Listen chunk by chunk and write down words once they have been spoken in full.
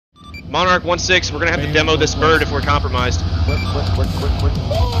Monarch 1-6, we're gonna have to demo this bird if we're compromised. Quick.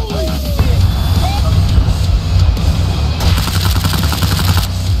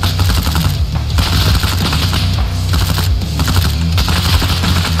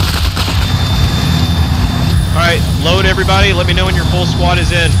 Alright, load everybody, let me know when your full squad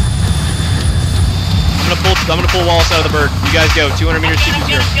is in. I'm gonna pull Wallace out of the bird. You guys go, 200 meters, keep it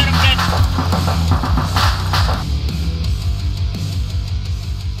zero.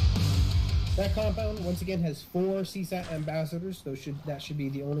 That compound, once again, has 4 CSAT ambassadors. That should be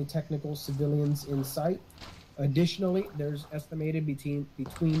the only technical civilians in sight. Additionally, there's estimated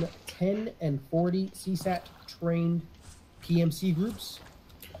between 10 and 40 CSAT-trained PMC groups.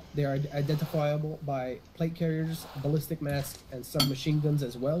 They are identifiable by plate carriers, ballistic masks, and submachine guns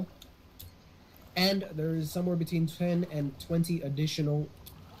as well. And there is somewhere between 10 and 20 additional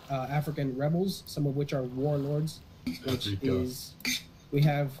African rebels, some of which are warlords, which is... We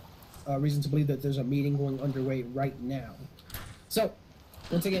have reason to believe that there's a meeting going underway right now. So,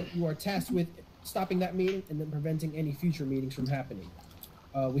 once again, you are tasked with stopping that meeting and then preventing any future meetings from happening.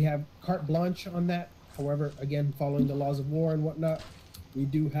 We have carte blanche on that. However, again, following the laws of war and whatnot, we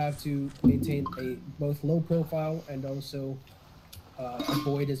do have to maintain a both low profile and also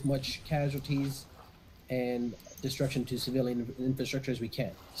avoid as much casualties and destruction to civilian infrastructure as we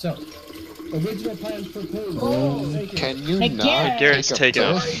can. So, original plans proposed. Can you not? Garrett's taking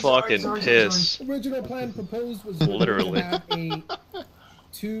a fucking piss. Original plan proposed was literally to have a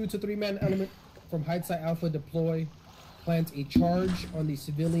 2 to 3 man element from Hindsight Alpha deploy, plant a charge on the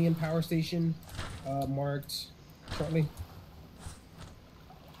civilian power station marked shortly.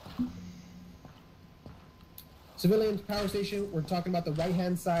 Civilian power station, we're talking about the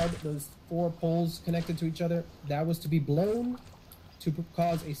right-hand side, those 4 poles connected to each other. That was to be blown to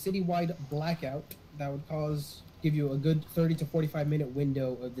cause a citywide blackout. That would give you a good 30 to 45 minute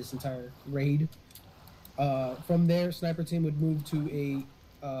window of this entire raid. From there, sniper team would move to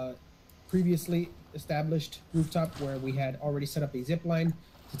a previously established rooftop where we had already set up a zip line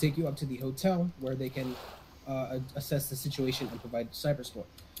to take you up to the hotel where they can assess the situation and provide cyber support.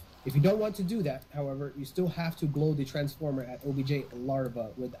 If you don't want to do that, however, you still have to blow the transformer at OBJ Larva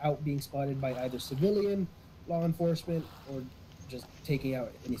without being spotted by either civilian, law enforcement, or just taking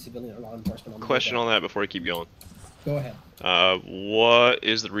out any civilian or law enforcement. Question on that before I keep going. Go ahead. What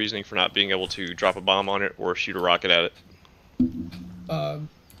is the reasoning for not being able to drop a bomb on it or shoot a rocket at it?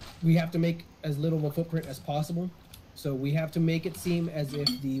 We have to make as little of a footprint as possible. So we have to make it seem as if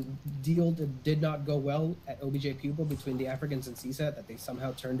the deal did not go well at OBJ Pupa between the Africans and CSAT, that they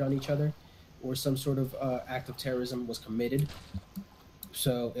somehow turned on each other, or some sort of act of terrorism was committed.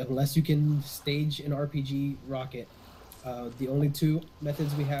 So unless you can stage an RPG rocket, the only 2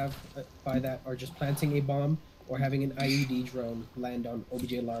 methods we have by that are just planting a bomb or having an IED drone land on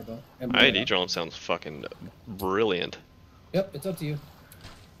OBJ Larva. IED drone sounds fucking brilliant. Yep, it's up to you.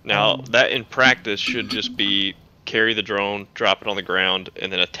 Now, that in practice should just be carry the drone, drop it on the ground,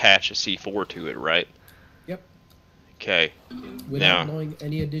 and then attach a C4 to it, right? Yep. Okay. Without knowing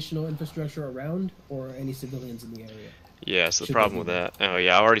any additional infrastructure around or any civilians in the area. Yeah, so the problem with that... Oh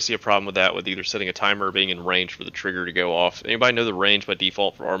yeah, I already see a problem with that with either setting a timer or being in range for the trigger to go off. Anybody know the range by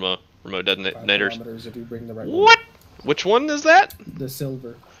default for Arma remote detonators? 5 kilometers if you bring the right what? One. Which one is that? The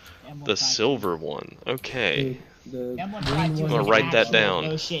silver. The silver one. Okay. The I'm gonna write that down.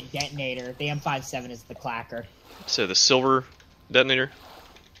 No shit detonator. The M57 is the clacker. So the silver detonator?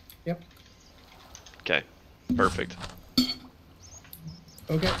 Yep. Okay. Perfect.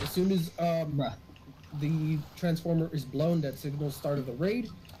 Okay, as soon as the transformer is blown, that signals start of the raid.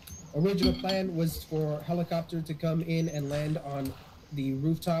 Original plan was for helicopter to come in and land on the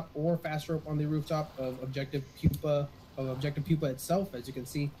rooftop or fast rope on the rooftop of Objective Pupa itself. As you can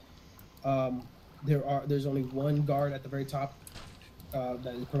see, there's only 1 guard at the very top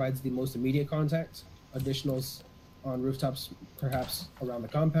that provides the most immediate contact. Additionals on rooftops, perhaps around the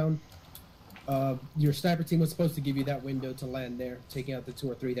compound. Your sniper team was supposed to give you that window to land there, taking out the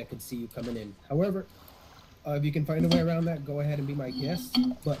 2 or 3 that could see you coming in. However, if you can find a way around that, go ahead and be my guest.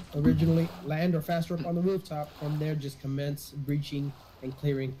 But originally, land or fast rope on the rooftop. From there, just commence breaching and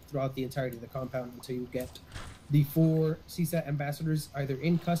clearing throughout the entirety of the compound until you get the 4 CSAT ambassadors either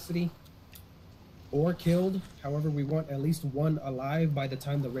in custody or killed. However, we want at least 1 alive by the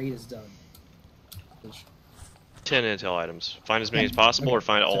time the raid is done. 10 intel items. Find as many as possible, or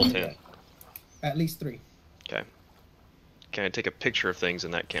find all 10? At least 3. Okay. Can I take a picture of things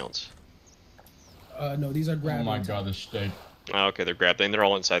and that counts? No, these are grabbed. Oh my god, the state. Oh, okay, they're grabbed, and they're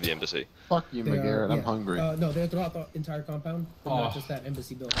all inside the embassy. Fuck you, McGarrett, I'm hungry. No, they're throughout the entire compound, but not just that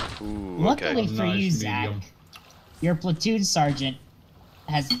embassy building. Ooh, Luckily okay. for you, Zach, your platoon sergeant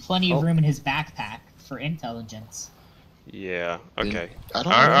has plenty of room in his backpack for intelligence. Yeah. Okay. I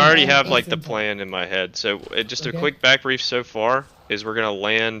don't I already have That's like the intel. plan in my head. So just a Okay. quick back brief so far is we're gonna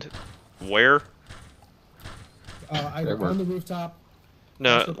land where? Either on the rooftop.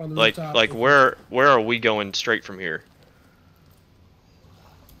 No, Up on the like rooftop, like if where are we going straight from here?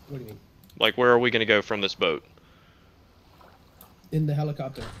 What do you mean? Like where are we gonna go from this boat? In the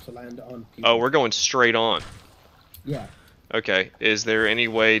helicopter to land on people. Oh, we're going straight on. Yeah. Okay. Is there any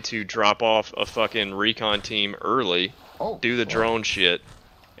way to drop off a fucking recon team early, do the drone shit,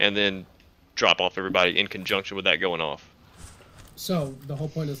 and then drop off everybody in conjunction with that going off? So the whole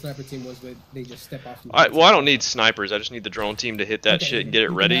point of the sniper team was that they just step off. Well, I don't need snipers. I just need the drone team to hit that Okay, shit and get it you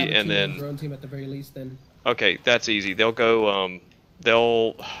can ready, have a and then drone team at the very least. Then okay, that's easy. They'll go.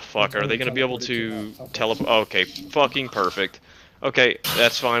 They'll fuck. Are they gonna be able to teleport? Okay, fucking perfect. Okay,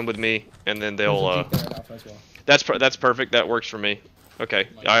 that's fine with me. And then they'll. keep that off as well. That's perfect. That works for me. Okay,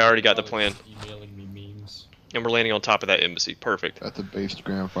 I already got the plan. Emailing me memes. And we're landing on top of that embassy. Perfect. That's a based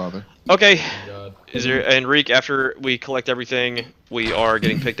grandfather. Okay. God. Is there Enrique? After we collect everything, we are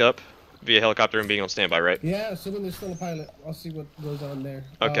getting picked up via helicopter and being on standby, right? Yeah, assuming there's still a pilot. I'll see what goes on there.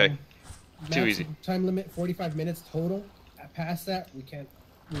 Okay. Too max easy. Time limit 45 minutes total. Past that, we can't.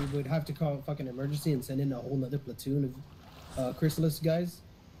 We would have to call a fucking emergency and send in a whole nother platoon of chrysalis guys.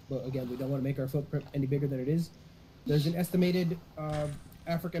 But again, we don't want to make our footprint any bigger than it is. There's an estimated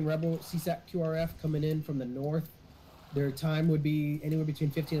African rebel CSAT QRF coming in from the north. Their time would be anywhere between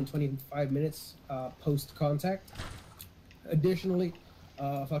 15 and 25 minutes post contact. Additionally,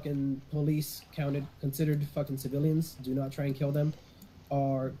 fucking police considered fucking civilians. Do not try and kill them.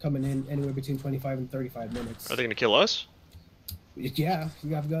 Are coming in anywhere between 25 and 35 minutes. Are they gonna kill us? Yeah,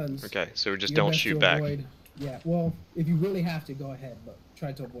 you have guns. Okay, so just Your don't best shoot to back. avoid- Yeah, well, if you really have to, go ahead, but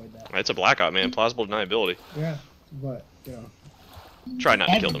try to avoid that. It's a Black Op, man. Plausible deniability. Yeah, but you know. Try not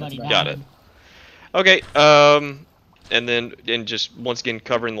to kill them. Everybody Got died. it. Okay. And just once again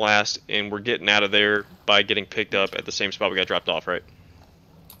covering last, and we're getting out of there by getting picked up at the same spot we got dropped off, right?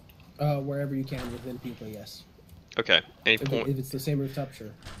 Wherever you can within people, yes. Okay. Any If point? it's the same rooftop, sure.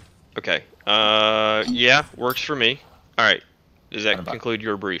 Okay. Yeah, works for me. All right. Does that About- conclude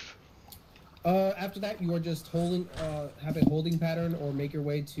your brief? After that, you are just holding, have a holding pattern, or make your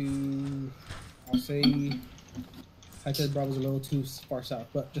way to, I'll say, I said Bravo's a little too far south,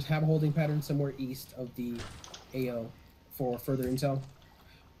 but just have a holding pattern somewhere east of the AO for further intel.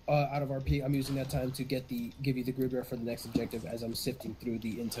 Out of RP, I'm using that time to give you the grid ref for the next objective as I'm sifting through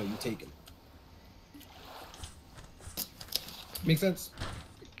the intel you've taken. Make sense?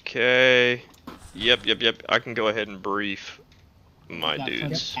 Okay. Yep. I can go ahead and brief my Got plenty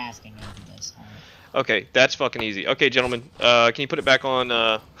dudes. of tasking into this. Alright. Okay, that's fucking easy. Okay, gentlemen, can you put it back on?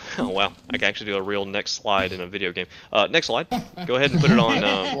 Oh wow, I can actually do a real next slide in a video game. Next slide. Go ahead and put it on.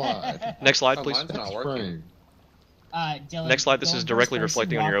 Slide. Next slide, Oh, please. mine's not working. Spring. Dylan, Next slide, this go is in directly first person,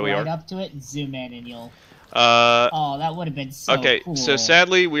 reflecting on your walk OER. Right up to it and zoom in, and you'll. Uh, Oh, that would have been so okay, cool. so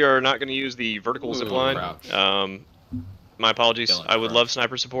sadly we are not going to use the vertical Ooh, zip line. crouch. My apologies. Dylan's I would crouch. love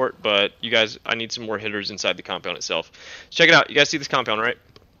sniper support, but you guys, I need some more hitters inside the compound itself. Check it out. You guys see this compound, right?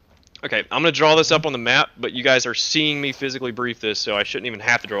 Okay, I'm going to draw this up on the map, but you guys are seeing me physically brief this, so I shouldn't even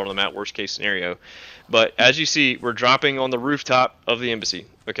have to draw it on the map, worst case scenario. But as you see, we're dropping on the rooftop of the embassy,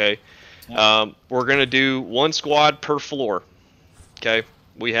 okay? We're going to do one squad per floor, okay?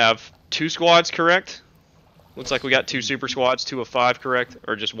 We have 2 squads, correct? Looks like we got 2 super squads, 2 of 5, correct?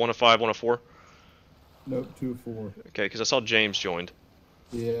 Or just 1 of 5, 1 of 4? Nope, 2 of 4. Okay, because I saw James joined.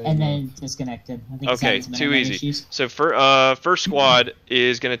 Yeah. And then disconnected. I think he's Okay, having some too internet easy. issues. So first squad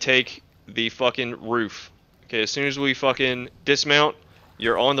is gonna take the fucking roof. Okay, as soon as we fucking dismount,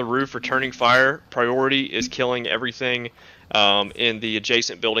 you're on the roof returning fire. Priority is killing everything in the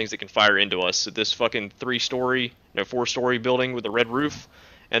adjacent buildings that can fire into us. So this fucking 4-story building with a red roof,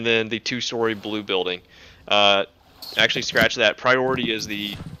 and then the 2-story blue building. Actually, scratch that. Priority is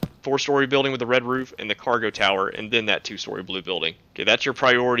the 4-story building with the red roof and the cargo tower, and then that 2-story blue building. Okay, that's your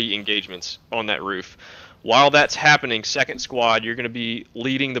priority engagements on that roof. While that's happening, second squad, you're going to be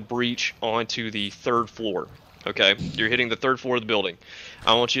leading the breach onto the 3rd floor. Okay, you're hitting the 3rd floor of the building.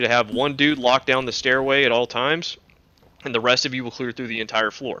 I want you to have 1 dude lock down the stairway at all times, and the rest of you will clear through the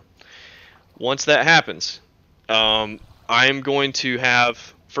entire floor. Once that happens, I am going to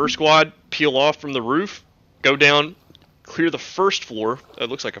have first squad peel off from the roof, go down, clear the 1st floor. It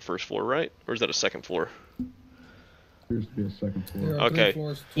looks like a 1st floor, right? Or is that a 2nd floor? Appears to be a 2nd floor. There are Okay. 3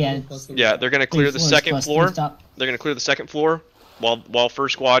 floors, Yeah, plus the Yeah, they're going to clear the 2nd plus floor. rooftop. They're going to clear the 2nd floor while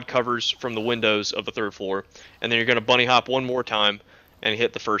first squad covers from the windows of the 3rd floor. And then you're going to bunny hop 1 more time and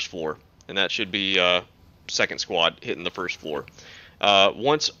hit the 1st floor. And that should be 2nd squad hitting the 1st floor.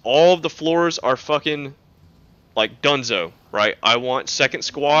 Once all of the floors are fucking like donezo, right? I want second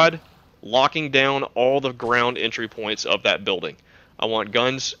squad locking down all the ground entry points of that building. I want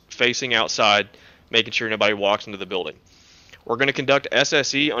guns facing outside, making sure nobody walks into the building. We're going to conduct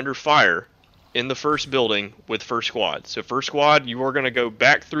SSE under fire in the first building with first squad. So first squad, you are going to go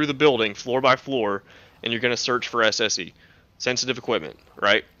back through the building floor by floor, and you're going to search for SSE, sensitive equipment,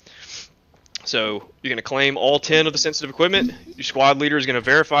 right? So you're going to claim all 10 of the sensitive equipment. Your squad leader is going to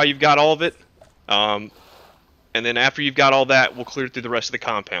verify you've got all of it. And then after you've got all that, we'll clear through the rest of the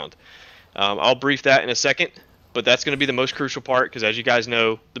compound. I'll brief that in a second, but that's going to be the most crucial part because, as you guys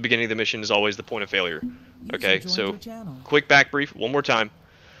know, the beginning of the mission is always the point of failure. Okay, so quick back brief one more time.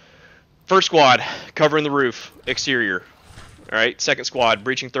 First squad, covering the roof, exterior. All right, second squad,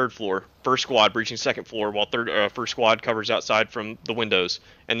 breaching third floor. First squad, breaching second floor, while first squad covers outside from the windows.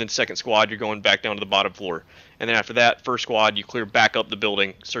 And then second squad, you're going back down to the bottom floor. And then after that, first squad, you clear back up the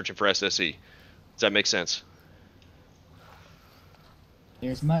building, searching for SSE. Does that make sense?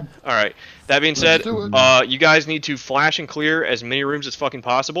 There's mud. All right. That being said, do you guys need to flash and clear as many rooms as fucking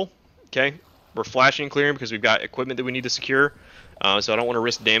possible. Okay? We're flashing and clearing because we've got equipment that we need to secure. So I don't want to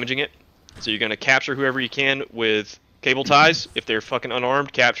risk damaging it. So you're going to capture whoever you can with cable ties. If they're fucking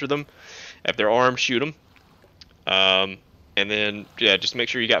unarmed, capture them. If they're armed, shoot them. And then, yeah, just make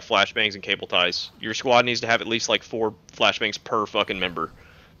sure you got flashbangs and cable ties. Your squad needs to have at least like 4 flashbangs per fucking member.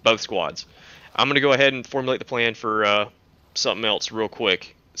 Both squads. I'm going to go ahead and formulate the plan for something else real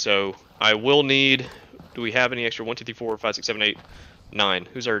quick. So I will need... Do we have any extra? 1, 2, 3, 4, 5, 6, 7, 8, 9.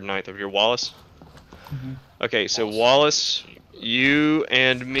 Who's our 9th over here? Wallace? Mm-hmm. Okay, so Wallace, you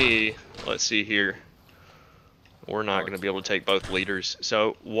and me... Let's see here. We're not going to be able to take both leaders.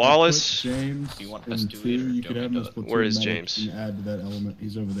 So Wallace... James, You want us and to do two, it, or you do could you have want me him to as do it? platoon Where is medic James? and add to that element.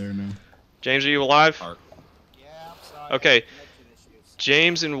 He's over there now. James, are you alive? Or- Okay.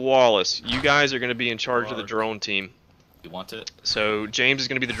 James and Wallace, you guys are going to be in charge of the drone team. You want it? So James is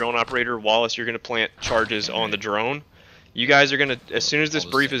going to be the drone operator. Wallace, you're going to plant charges on the drone. You guys are going to, as soon as this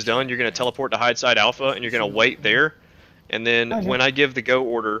brief is done, you're going to teleport to Hide Side Alpha, and you're going to wait there. And then when I give the go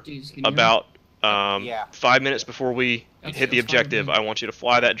order, about 5 minutes before we hit the objective, I want you to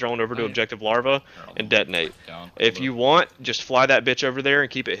fly that drone over to Objective Larva and detonate. If you want, just fly that bitch over there and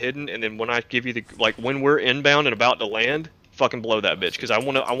keep it hidden. And then when I give you the, like, when we're inbound and about to land, fucking blow that bitch, because I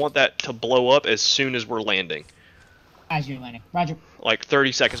want that to blow up as soon as we're landing. As you're landing. Roger. Like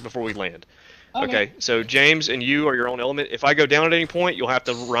 30 seconds before we land. Okay, so James and you are your own element. If I go down at any point, you'll have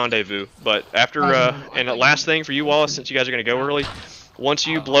to rendezvous. But after, and the last thing for you, Wallace, since you guys are going to go early, once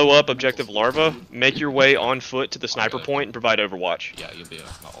you blow up Objective Larva, make your way on foot to the sniper point and provide overwatch. Yeah, you'll be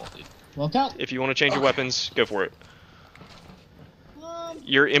not all, dude. Look out. If you want to change your weapons, go for it.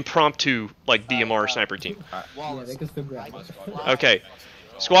 Your impromptu, like, DMR sniper team. Yeah, they can still grab it. Okay.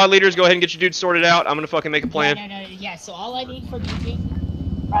 Squad leaders, go ahead and get your dudes sorted out. I'm going to fucking make a plan. Yeah, so all I need from you,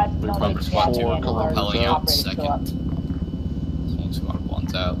 Remember, squad 2 Four kilometers propelling out. out second. Once squad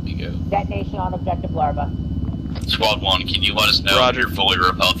 1's out, we go. Detonation on Objective Larva. Squad 1, can you let us know Roger. if you're fully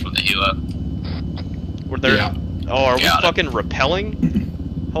repelled from the helo? We're there. Yeah. Oh, are we Got it. fucking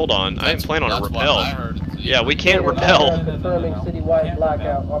repelling? Hold on. I didn't plan on a That's what repel. I heard. Yeah, we can't repel. Confirming citywide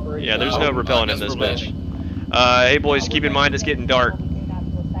blackout operation. Yeah, there's no repelling in this bitch. Hey boys, keep in mind it's getting dark.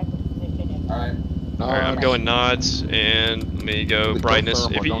 Alright. Alright, I'm going nods, and let me go We brightness.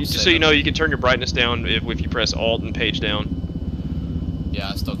 confirm or If you, don't just say so you that. know, you can turn your brightness down if you press Alt and page down. Yeah,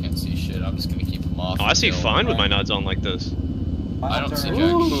 I still can't see shit. I'm just gonna keep them off. Oh, I see until- fine with my nods on like this. I don't see jack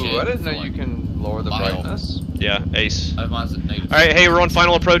Ooh, shit. I didn't know for, you like, can lower the mild. brightness. Yeah, ace. I have mine at negative. Alright, hey, we're on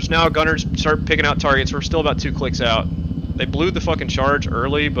final approach now. Gunners, start picking out targets. We're still about 2 clicks out. They blew the fucking charge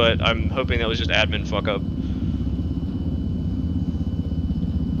early, but I'm hoping that was just admin fuck up.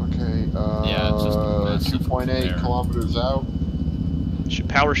 Okay, Yeah, it's just massive 2.8 there. kilometers out.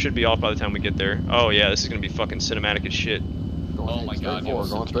 Power should be off by the time we get there. Oh yeah, this is gonna be fucking cinematic as shit. Going Oh my straight God, for it, yeah,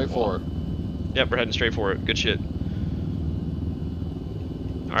 going straight for it. Yep, we're heading straight for it. Good shit.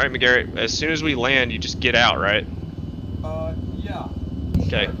 Alright, McGarrett, as soon as we land, you just get out, right? Yeah.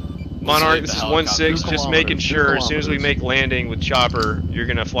 Okay. Monarch, this is 1-6, 2 just making kilometers, sure 2 as soon as we kilometers. make landing with Chopper, you're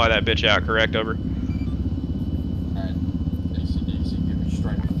gonna fly that bitch out, correct? Over. Alright. AC, give me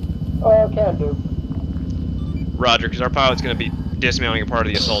strength. Oh, can do. Roger, because our pilot's gonna be dismounting a part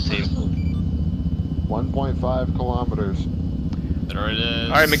of the assault team. 1.5 kilometers. There it is.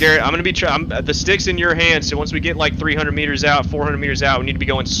 Alright, McGarrett, I'm gonna be the stick's in your hands, so once we get like 300 meters out, 400 meters out, we need to be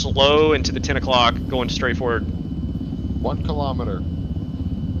going slow into the 10 o'clock, going straight forward. 1 kilometer.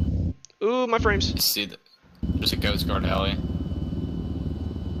 Ooh, my frames. You see, there's a Ghost Guard heli.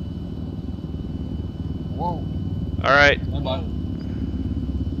 Whoa. Alright.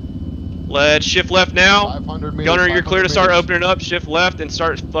 Let's shift left now. 500 meters, Gunner, you're clear to start 500 opening up. Shift left and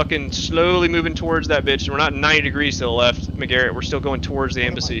start fucking slowly moving towards that bitch. We're not 90 degrees to the left, McGarrett. We're still going towards the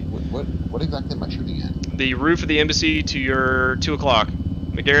embassy. What exactly am I shooting at? The roof of the embassy to your 2 o'clock.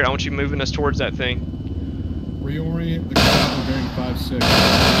 McGarrett, I want you moving us towards that thing. Reorient the chopper bearing 5-6.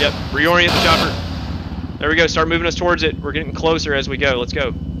 Yep, reorient the chopper. There we go, start moving us towards it. We're getting closer as we go. Let's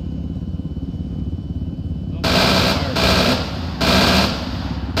go.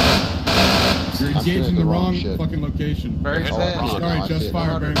 You're engaging the wrong shit. fucking location. Very Sorry, just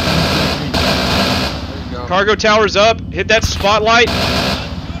fire bearing 5-6. There you go. Cargo tower's up. Hit that spotlight.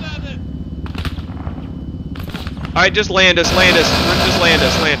 Alright, just land us. Just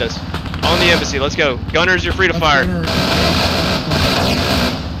land us. On the embassy, let's go. Gunners, you're free to fire.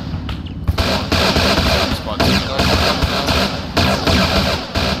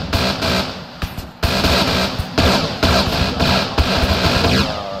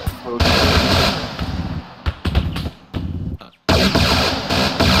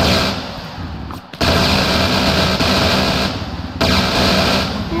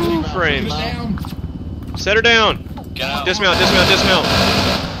 Ooh, frames. Set her down. Dismount.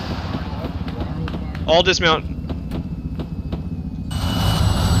 All dismount.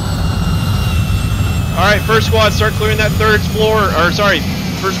 Alright, first squad, start clearing that third floor. Or, sorry,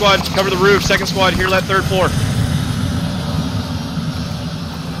 first squad, cover the roof. Second squad, here, that third floor.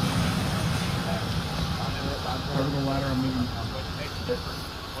 Cover the ladder, I'm moving.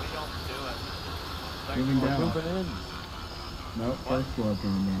 Moving down. No, first squad's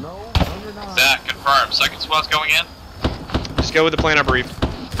moving down. Zach, confirm. Second squad's going in? Just go with the plan I briefed.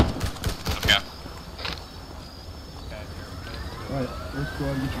 Okay. Alright, first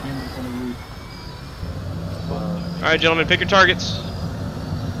squad, get your hands on the roof. Alright, gentlemen, pick your targets.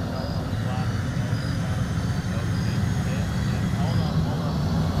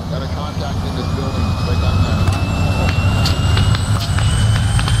 Got a contact in this building, right down there.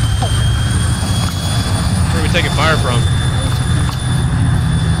 Where are we taking fire from?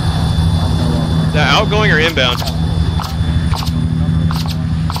 Is that outgoing or inbound?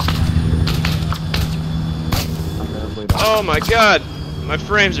 Oh my god! My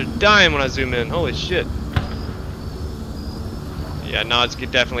frames are dying when I zoom in. Holy shit. Yeah, nods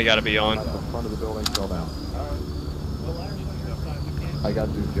definitely gotta be on. The front of the building fell down. I got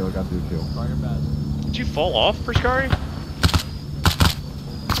Zeus kill, Did you fall off, Prashkari?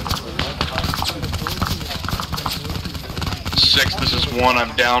 Six, this is 1.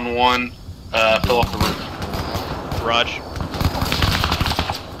 I'm down 1. Fell off the roof. Raj.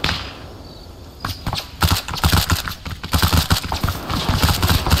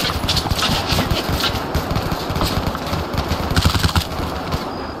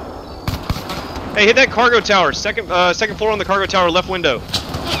 Hey, hit that cargo tower. Second floor on the cargo tower, left window.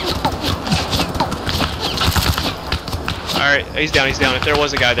 Alright, he's down. If there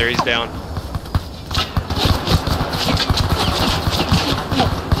was a guy there, he's down.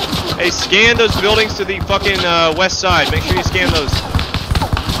 Hey, scan those buildings to the fucking west side. Make sure you scan those.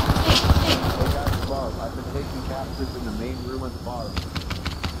 I've been taking captives in the main room of the bar.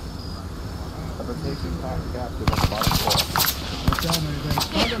 I've been taking captives on the bottom floor.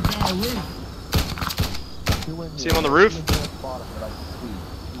 See him on the roof?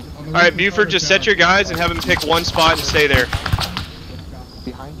 Alright, Buford, just set your guys and have them pick one spot and stay there.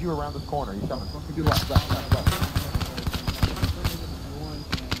 Behind you around this corner. He's coming. Left.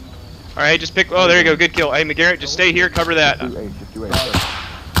 Alright, just pick. Oh, there you go. Good kill. Hey, McGarrett, just stay here. Cover that. Back in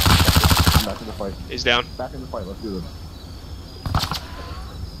the fight. He's down. Back in the fight. Let's do this.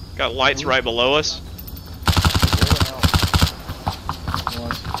 Got lights right below us.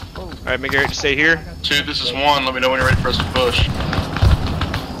 Alright, McGarrett, just stay here. 2, this is 1. Let me know when you're ready for us to push.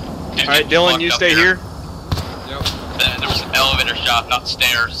 Alright, Dylan, you stay here. Yep. There was an elevator shaft, not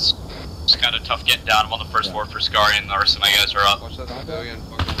stairs. It's kind of tough getting down. I'm on the first floor for Scary, and the rest of my guys are up. Watch that civilian.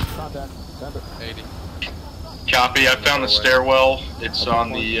 Contact. 80. Copy. I found the stairwell. It's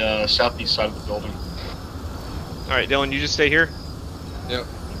on the southeast side of the building. Alright, Dylan, you just stay here. Yep.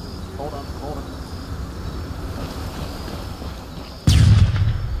 Hold on.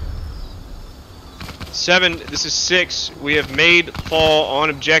 7, this is 6. We have made fall on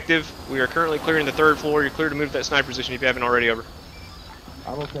objective. We are currently clearing the third floor. You're clear to move to that sniper position if you haven't already. Over.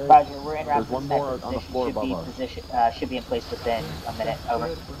 I'm okay. Roger, we're in There's one more on the floor above us. Should be in place within a minute.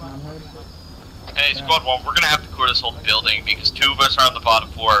 Over. Hey, Squad 1, we're gonna have to clear this whole building because 2 of us are on the bottom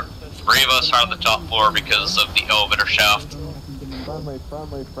floor, 3 of us are on the top floor because of the elevator shaft.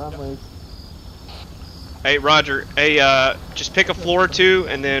 Friendly. Hey, Roger. Hey, just pick a floor or 2,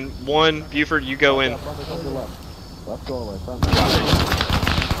 and then 1, Buford, you go in. Left doorway, friendly.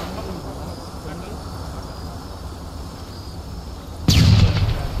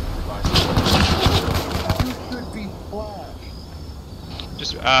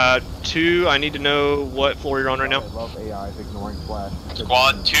 2, I need to know what floor you're on right now. I love AIs ignoring flash.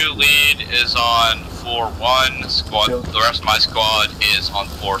 Squad 2 lead is on floor 1. The rest of my squad is on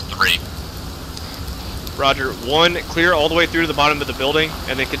floor 3. Roger. 1, clear all the way through to the bottom of the building,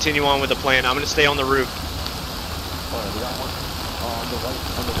 and then continue on with the plan. I'm going to stay on the roof. Alright, we got one on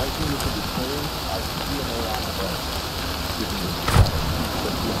the right team should be clear. I see an AI on the right.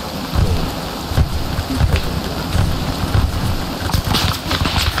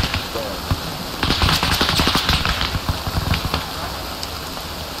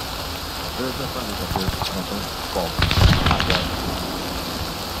 There's no friendlies up here. Nothing. False.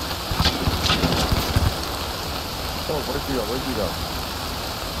 Oh, where'd you go? Where'd you go?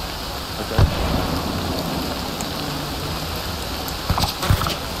 Okay.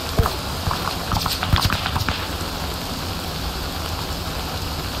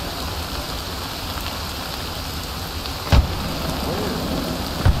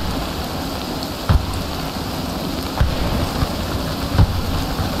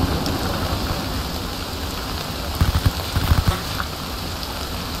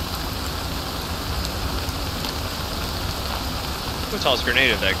 I'm gonna toss a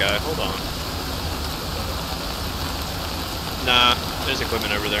grenade at that guy. Hold on. Nah, there's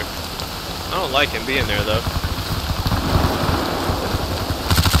equipment over there. I don't like him being there though.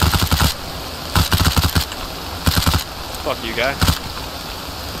 Fuck you, guy.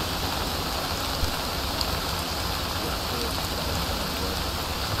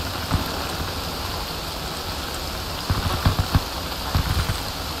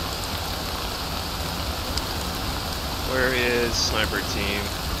 Where is sniper team?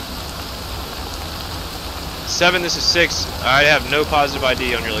 7, this is 6. I have no positive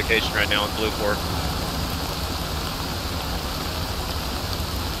ID on your location right now on Blue 4.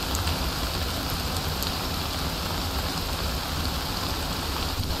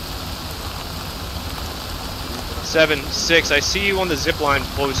 Seven, 6, I see you on the zip line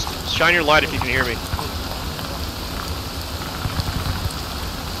post. Shine your light if you can hear me.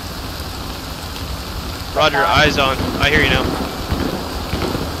 Roger, eyes on. I hear you now.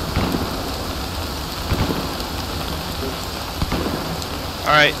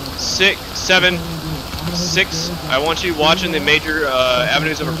 Alright, 6, 7, 6. I want you watching the major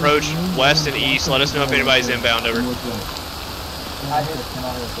avenues of approach, west and east. Let us know if anybody's inbound, over. Copy,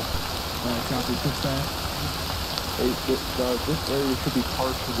 push back. This area should be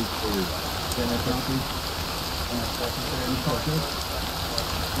partially cleared. Can I copy?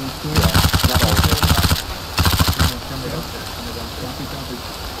 Not all of it. Copy, copy.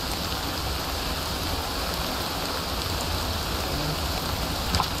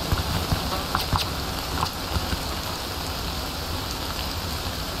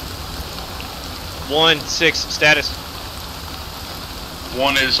 One, 6, status.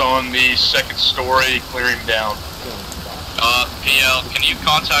 1 is on the 2nd story, clearing down. PL, can you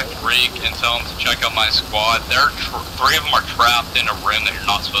contact Reek and tell him to check out my squad? 3 of them are trapped in a room that you're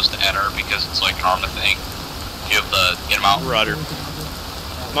not supposed to enter because it's like an Arma thing. You have to get them out. Roger.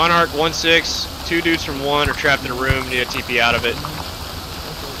 Monarch 1-6, 2 dudes from 1 are trapped in a room, need a TP out of it.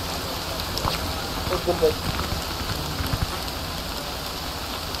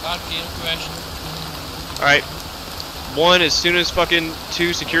 Alright. 1, as soon as fucking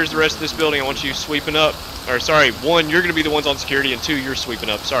 2 secures the rest of this building, I want you sweeping up. Or sorry, 1, you're gonna be the ones on security, and 2, you're sweeping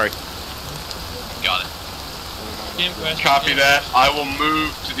up. Sorry. Got it. Copy that. I will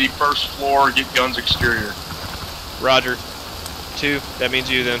move to the 1st floor, get guns exterior. Roger. 2, that means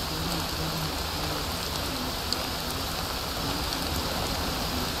you then.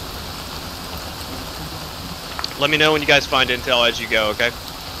 Let me know when you guys find intel as you go, okay?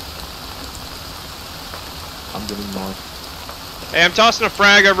 I'm getting north. Hey, I'm tossing a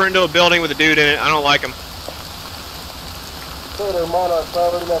frag over into a building with a dude in it. I don't like him. Monarch,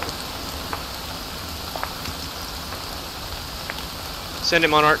 priority message. Send it,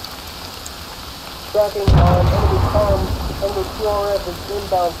 Monarch. Tracking on enemy comms. Enemy QRF is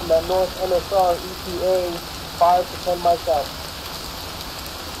inbound from that north MSR ETA 5 to 10 miles out.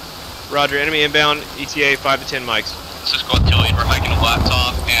 Roger, enemy inbound, ETA 5 to 10 mics. This is Squad 2 lead, we're hiking a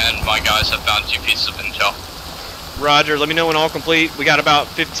laptop, and my guys have found 2 pieces of intel. Roger, let me know when all complete. We got about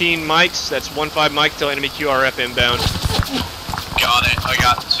 15 mics. That's 1-5 mic till enemy QRF inbound. Got it. I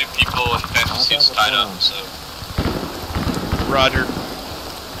got 2 people in fancy suits tied up, so. Roger.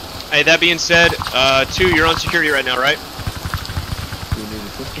 Hey, that being said, 2, you're on security right now, right? You need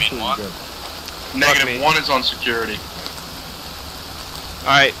assistance. You mean what? Good. Negative, 1 is on security.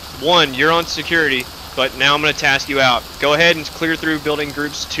 Alright, 1, you're on security, but now I'm going to task you out. Go ahead and clear through building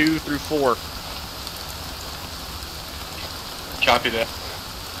groups 2 through 4. Copy that.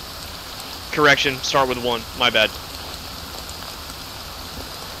 Correction, start with 1. My bad.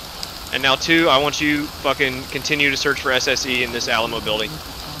 And now 2, I want you fucking continue to search for SSE in this Alamo building.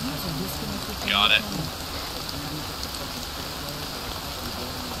 Got it.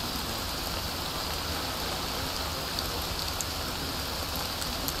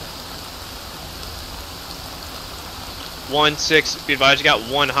 One 6. Be advised, you got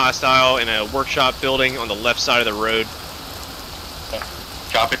 1 hostile in a workshop building on the left side of the road.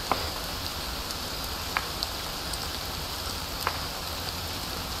 Copy.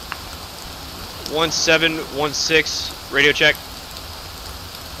 One 7, 1 6. Radio check.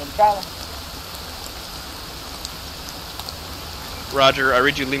 Charlie. Roger. I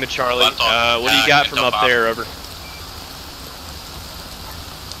read you Lima Charlie. Left on. What do you got from up there? Over.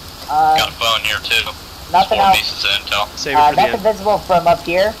 Got a phone here too. Nothing 4 else. pieces of intel. Save it for the Nothing end. visible from up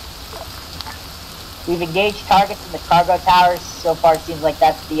here. We've engaged targets in the cargo towers. So far, it seems like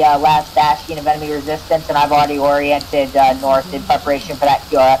that's the last bastion of enemy resistance, and I've already oriented north in preparation for that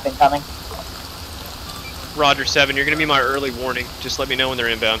QRF incoming. Roger 7. You're gonna be my early warning. Just let me know when they're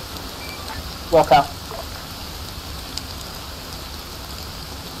inbound. Wilco.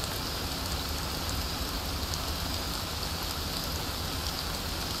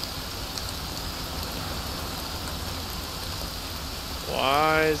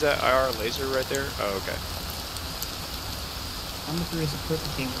 Why is that IR laser right there? Oh, okay. Number 3 is a purple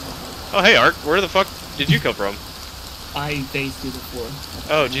team. Oh, hey, Ark. Where the fuck did you come from? I based through the floor.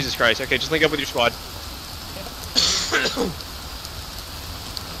 Oh, Jesus Christ. Okay, just link up with your squad.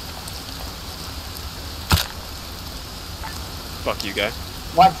 Fuck you, guy.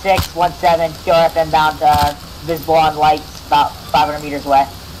 1-6, 1-7, QRF inbound, visible on lights, about 500 meters away.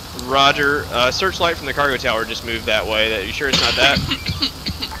 Roger. Searchlight from the cargo tower just moved that way. You sure it's not that?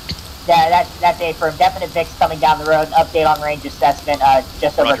 Yeah, that's a for definite VIX coming down the road. Update on range assessment,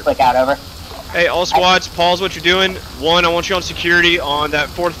 just over Roger. a click out, over. Hey, all squads, pause what you're doing. 1, I want you on security on that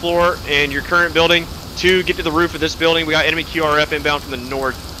 4th floor in your current building. 2, get to the roof of this building. We got enemy QRF inbound from the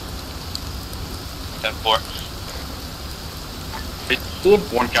north. 10-4.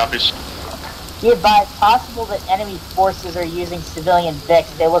 1 copies. Be advised, possible that enemy forces are using civilian VIX.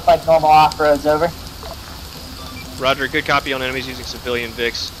 They look like normal off-roads, over. Roger, good copy on enemies using civilian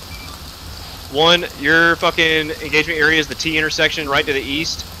VIX. 1, your fucking engagement area is the T intersection right to the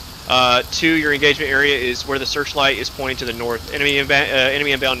east. 2, your engagement area is where the searchlight is pointing to the north. Enemy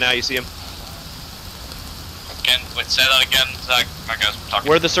inbound now, you see him. Wait, say that again, Zach. My guys were talking.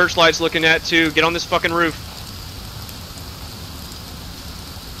 Where the searchlight's looking at, too. Get on this fucking roof.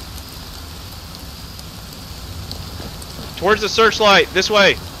 Towards the searchlight, this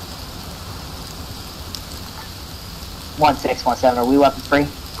way. 1-6, 1-7, are we weapon free?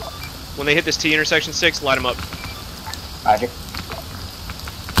 When they hit this T intersection 6, light them up. Roger.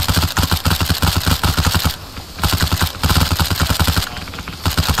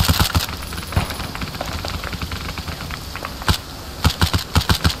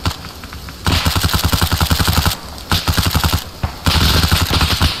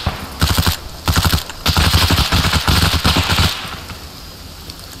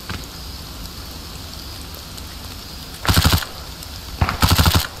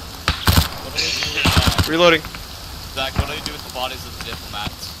 Reloading. Zach, what do you do with the bodies of the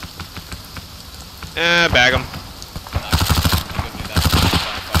diplomats? Bag them.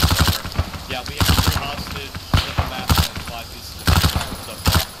 Yeah, we have 3 hostage diplomats and 5 pieces of equipment so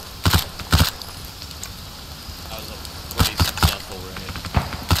far. That was a pretty successful raid.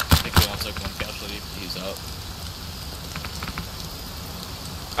 I think we only took 1 casualty. He's up.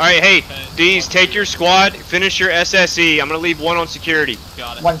 Alright, hey, D's, take your squad, finish your SSE. I'm gonna leave 1 on security.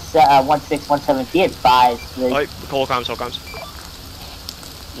 Got it. 1-6, 1-7, be advised. Wait, whole comms.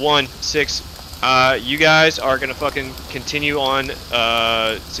 1, 6. You guys are gonna fucking continue on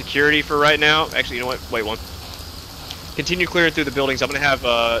security for right now. Actually, you know what? Wait, 1. Continue clearing through the buildings. I'm gonna have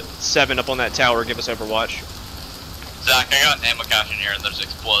 7 up on that tower. Give us overwatch. Zach, I got an ammo cache in here and there's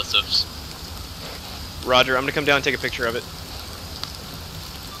explosives. Roger. I'm gonna come down and take a picture of it.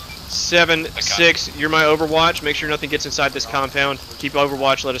 7, 6. You're my overwatch. Make sure nothing gets inside this compound. Keep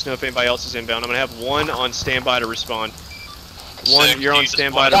overwatch. Let us know if anybody else is inbound. I'm gonna have 1 on standby to respond. 1, you're on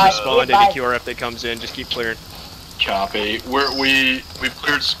standby to respond to any QRF that comes in. Just keep clearing. Copy. We've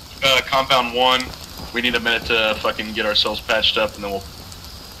cleared compound 1. We need a minute to fucking get ourselves patched up, and then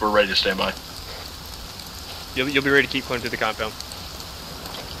we're ready to stand by. You'll be ready to keep clearing through the compound.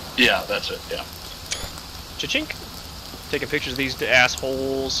 Yeah, that's it. Yeah. Cha-chink. Taking pictures of these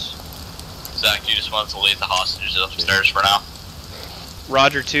assholes. Zach, you just want to leave the hostages upstairs for now.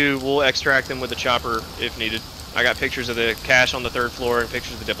 Roger 2. We'll extract them with the chopper if needed. I got pictures of the cache on the 3rd floor and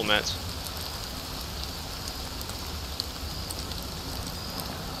pictures of the diplomats.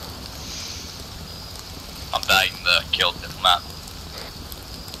 I'm bagging the killed diplomat.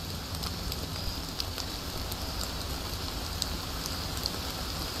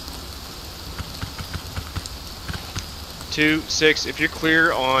 Two, 6, if you're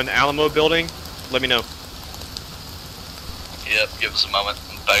clear on Alamo building, let me know. Yep, give us a moment.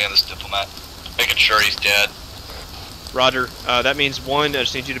 I'm bagging this diplomat. Making sure he's dead. Roger. That means 1, I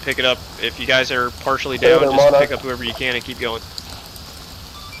just need you to pick it up. If you guys are partially down, just pick up whoever you can and keep going.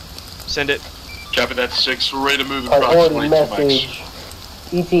 Send it. Copy that 6, we're ready to move Priority approximately 2 message.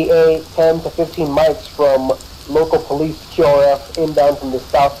 mics. ETA 10 to 15 mics from local police QRF inbound from the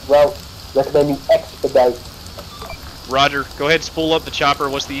south route. Recommend you expedite. Roger. Go ahead and spool up the chopper.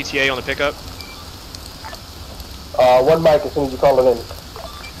 What's the ETA on the pickup? 1 mic as soon as you call it in.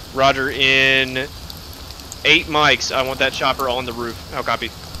 Roger. In 8 mics, I want that chopper on the roof. How copy?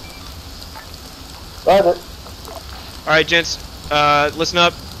 Roger. Alright, gents. Listen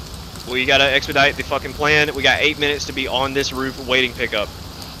up. We gotta expedite the fucking plan. We got 8 minutes to be on this roof waiting pickup.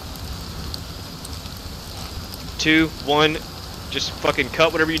 2, 1. Just fucking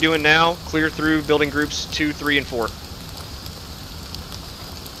cut whatever you're doing now. Clear through building groups 2, 3, and 4.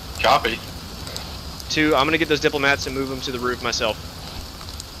 Copy. 2, I'm gonna get those diplomats and move them to the roof myself.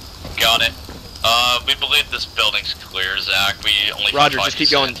 Got it. We believe this building's clear, Zach. We only Roger, found just keep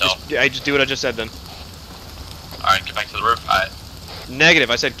 5 going. intel. Just do what I just said then. Alright, get back to the roof. Alright. Negative.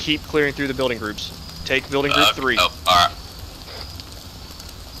 I said keep clearing through the building groups. Take building group 3. Oh, alright.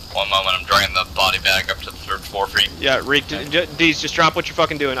 1 moment, I'm dragging the body bag up to the 3rd floor for you. Yeah, Reek, D's, just drop what you're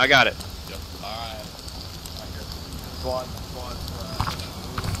fucking doing. I got it. Yep. Alright. Squad.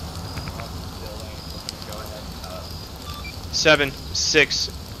 Go ahead. 7, 6,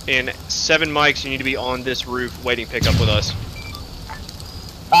 in 7 mics, you need to be on this roof waiting pickup with us.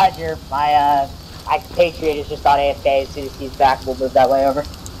 Roger, my Patriot is just on AFK. As soon as he's back, we'll move that way over.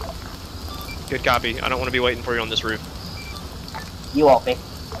 Good copy. I don't want to be waiting for you on this roof. You won't be.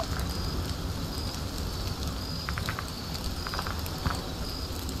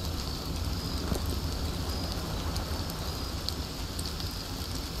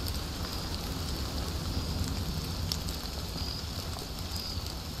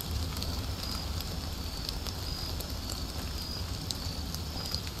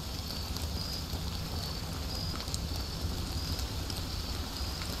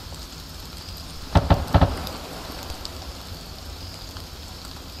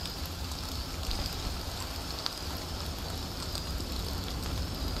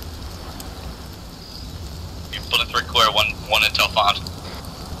 Building 3 clear, one intel found.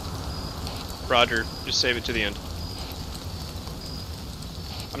 Roger. Just save it to the end.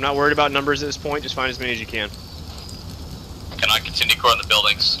 I'm not worried about numbers at this point. Just find as many as you can. Can I continue clearing the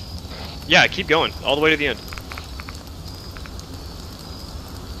buildings? Yeah, keep going. All the way to the end.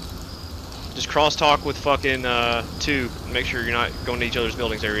 Just cross-talk with fucking 2. And make sure you're not going to each other's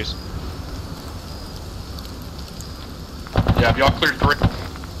buildings areas. Yeah, have y'all cleared 3?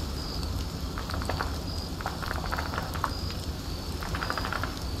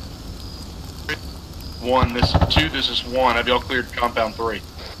 One, this is 2, this is 1. Have y'all cleared compound 3?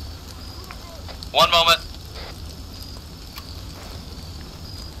 1 moment.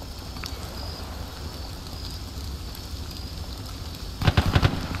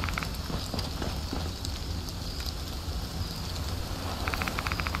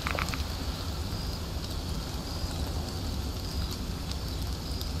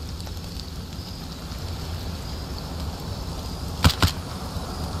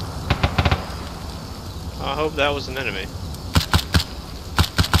 I hope that was an enemy.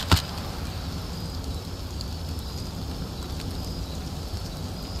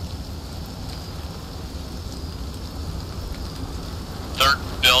 Third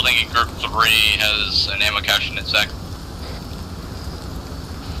building in group 3 has an ammo cache in it, Zach.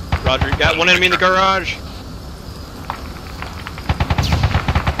 Roger, you got one enemy in the garage.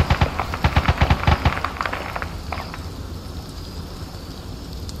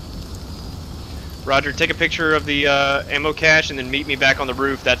 Roger, take a picture of the ammo cache and then meet me back on the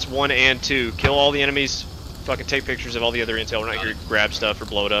roof. That's 1 and 2. Kill all the enemies. Fucking take pictures of all the other intel. We're not here to grab stuff or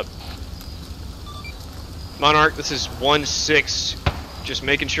blow it up. Monarch, this is 1-6. Just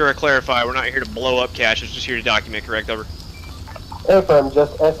making sure I clarify. We're not here to blow up caches. Just here to document. Correct? Over. Affirm,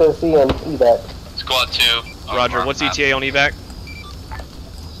 just SSC and evac. Squad 2. Roger. What's ETA on evac?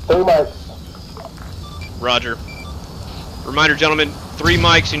 3 mics. Roger. Reminder, gentlemen, 3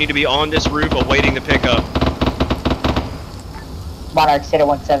 mics. You need to be on this roof awaiting the pickup. Monarch, City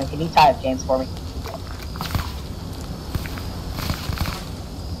 17. Can you tie up James for me?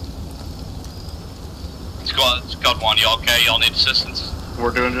 Squad 1, y'all okay? Y'all need assistance?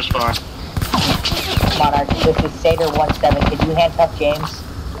 We're doing just fine. Monarch. This is Satyr 17. Can you handcuff James?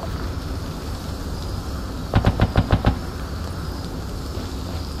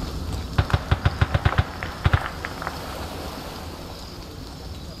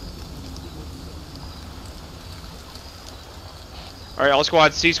 Alright, all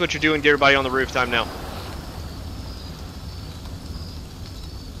squads, cease what you're doing, get everybody on the roof. Time now.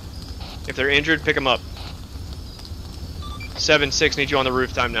 If they're injured, pick them up. 7-6 need you on the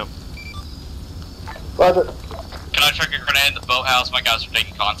roof. Time now. Roger. Can I chuck a grenade in the boathouse? My guys are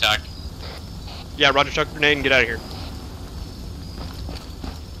taking contact. Yeah, Roger, chuck a grenade and get out of here.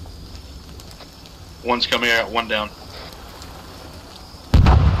 One's coming out, one down.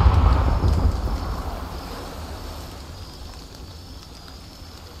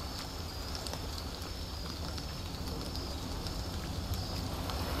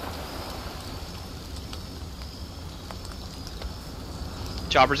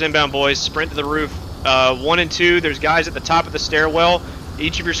 Choppers inbound, boys. Sprint to the roof. 1 and 2, there's guys at the top of the stairwell.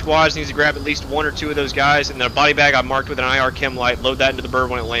 Each of your squads needs to grab at least 1 or 2 of those guys, and then a body bag I've marked with an IR chem light. Load that into the bird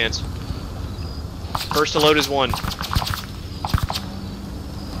when it lands. First to load is 1.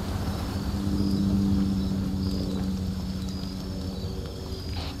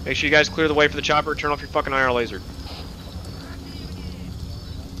 Make sure you guys clear the way for the chopper. Turn off your fucking IR laser.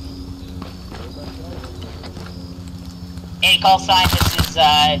 Any call sign, this is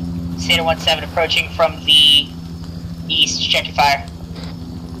Satyr 17 approaching from the east. Check your fire.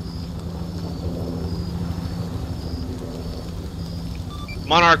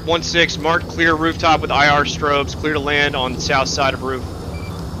 Monarch 1-6, marked clear rooftop with IR strobes. Clear to land on the south side of roof.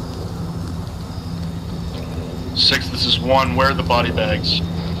 6, this is 1. Where are the body bags?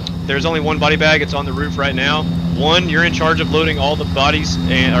 There's only 1 body bag. It's on the roof right now. 1, you're in charge of loading all the bodies,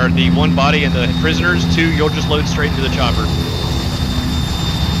 or the 1 body and the prisoners. 2, you'll just load straight into the chopper.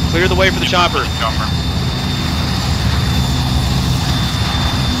 Clear the way for the chopper.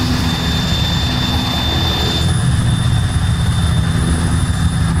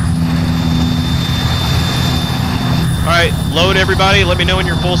 Alright, load everybody. Let me know when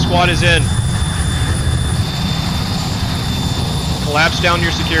your full squad is in. Collapse down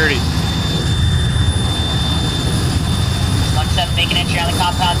your security. 17 making entry on the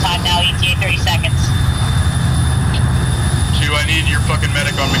compound. Time now, ETA 30 seconds. 2, I need your fucking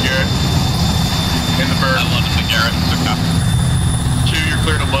medic on McGarrett. In the bird. I loaded McGarrett. It's okay. 2, you're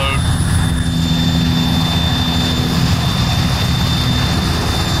clear to load.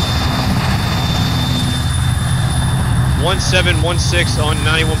 One 1716 on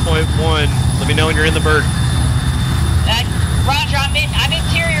 91.1. Let me know when you're in the bird. Roger, I'm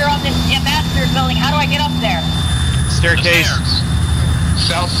interior on this ambassador building. How do I get up there? Staircase.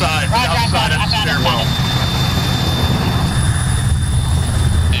 South side. Roger, South side of the stairwell.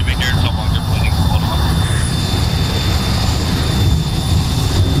 Hey, McGarrett's no longer bleeding. Hold on.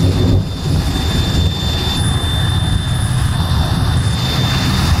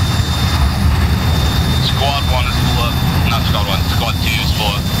 Squad 1 is full up. Not Squad 1. Squad 2 is full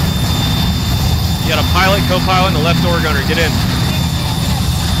up. You got a pilot, co-pilot, and a left door gunner. Get in.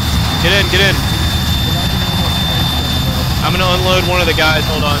 Get in, get in. I'm gonna unload one of the guys.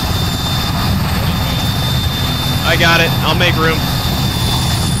 Hold on. I got it. I'll make room.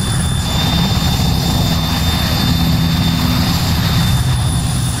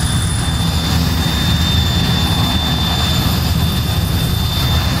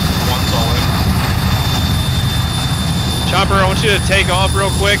 One's all in. Chopper, I want you to take off real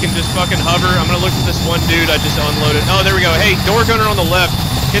quick and just fucking hover. I'm gonna look for this one dude I just unloaded. Oh, there we go. Hey, door gunner on the left.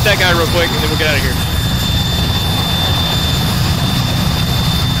 Hit that guy real quick and then we'll get out of here.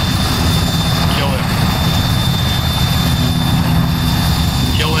 Kill him.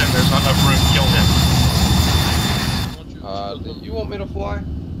 Kill him. There's not enough room. Kill him. Do you want me to fly?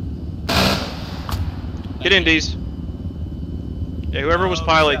 Get in, D's. Yeah, whoever was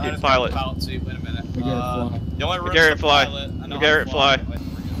pilot, get pilot. Pilot seat. Wait a minute. McGarrett, The only room McGarrett, for fly. pilot, I know McGarrett, how to fly. fly. Wait,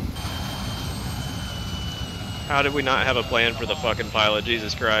 we're good. How did we not have a plan for the fucking pilot?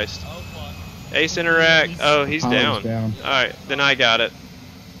 Jesus Christ. Oh, fly. Ace interact. Oh, he's Pilot's down. down. Alright, then I got it.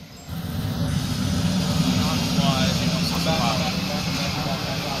 Fly, if he wants to pilot.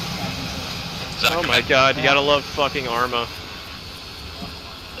 Oh my god, you gotta love fucking Arma.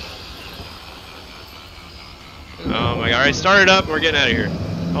 Oh my god, alright, start it up and we're getting out of here.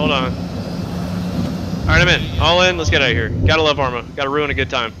 Hold on. Alright, I'm in. All in, let's get out of here. Gotta love Arma. Gotta ruin a good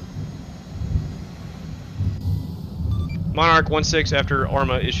time. Monarch 1-6, after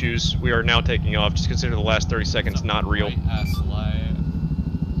Arma issues, we are now taking off. Just consider the last 30 seconds not real. The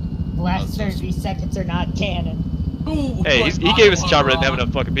last 30 seconds are not canon. Hey, he gave us a chopper that didn't have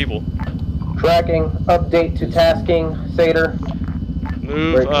enough fucking people. Tracking. Update to tasking. Satyr.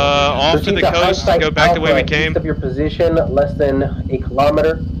 Move off to the coast. Go back the way we came. East of your position, less than a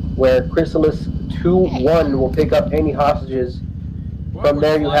kilometer, where Chrysalis 2-1 will pick up any hostages. From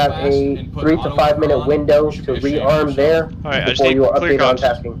there, you have a 3 to 5 minute window to rearm there before you are updated on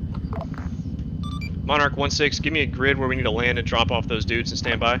tasking. Monarch 1-6, give me a grid where we need to land and drop off those dudes and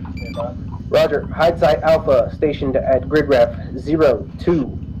stand by. Roger. Hide site Alpha stationed at grid ref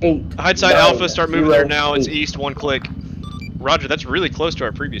 028. Hide site Alpha, start moving there now. It's east, 1 click. Roger, that's really close to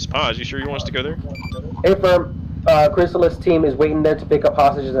our previous pause. You sure you want us to go there? Affirm. Chrysalis team is waiting there to pick up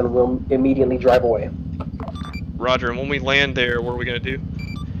hostages and will immediately drive away. Roger, and when we land there, what are we going to do?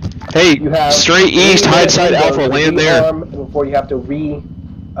 Hey, straight east, hide site Alpha, land there. Before you have to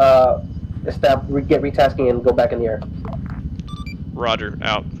get retasking and go back in the air. Roger,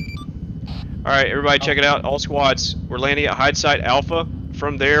 out. Alright, everybody check it out. All squads, we're landing at hide site Alpha.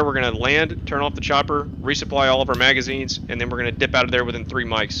 From there, we're going to land, turn off the chopper, resupply all of our magazines, and then we're going to dip out of there within 3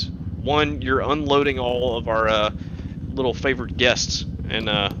 mics. 1, you're unloading all of our little favored guests, and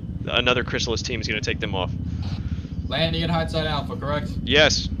another Chrysalis team is going to take them off. Landing at hide site Alpha, correct?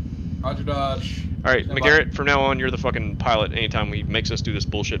 Yes. Roger, dodge. Alright, McGarrett, from now on, you're the fucking pilot anytime he makes us do this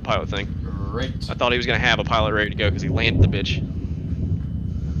bullshit pilot thing. Great. I thought he was going to have a pilot ready to go because he landed the bitch.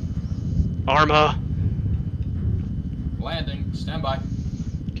 Arma. Landing, stand by.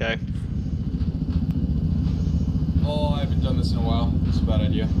 Okay. Oh, I haven't done this in a while. It's a bad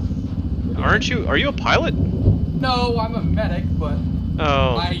idea. Are you a pilot? No, I'm a medic, but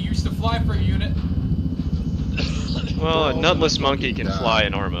I used to fly for a unit. Well, a nutless monkey can fly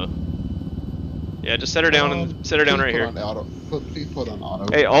in Arma. Yeah, just set her down and set her down right here. Please put on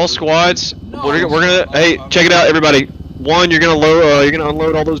auto. Hey, all squads, we're gonna. Hey, check it out, everybody. 1, you're gonna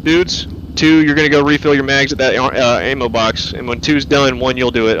unload all those dudes. 2, you're gonna go refill your mags at that ammo box, and when 2's done, 1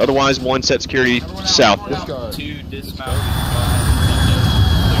 you'll do it. Otherwise, 1 set security south. 2 dismount.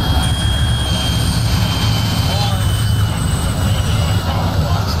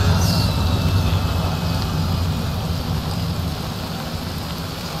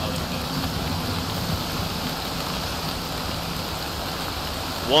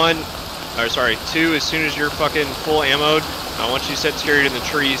 Sorry, 2, as soon as you're fucking full ammoed, I want you to set security in the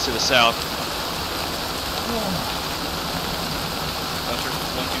trees to the south.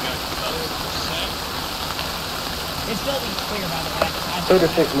 This building's clear, by the way. Satyr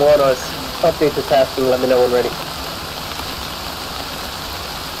 6 Monarch, update the tasking, let me know when ready.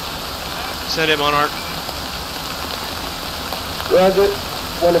 Send it, Monarch. Roger.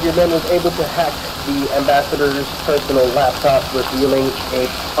 One of your men was able to hack the ambassador's personal laptop, revealing a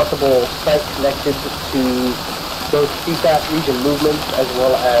possible site connected to both CSAT region movements as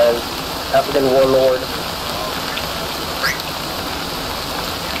well as African warlord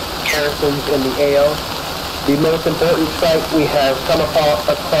garrisons in the AO. The most important site we have come across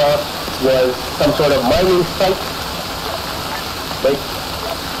was some sort of mining site.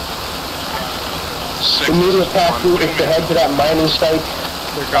 Immediate task is to head to that mining site.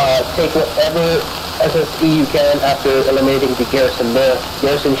 Take whatever SSE you can after eliminating the garrison there.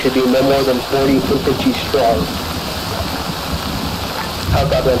 Garrison should be no more than 40 infantry strong. How's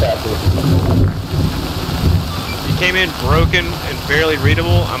that fantastic? You came in broken and barely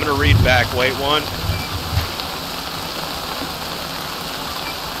readable. I'm gonna read back. Wait, 1.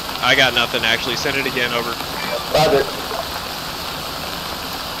 I got nothing actually. Send it again, over. Roger.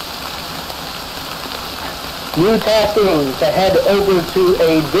 New tasking to head over to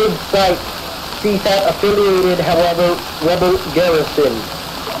a big site, CSAT affiliated, however, rebel garrison.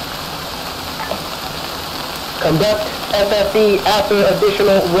 Conduct FFE after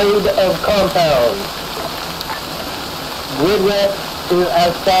additional raid of compounds. Grid rep is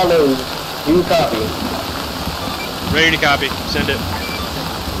as follows. Do you copy? Ready to copy. Send it.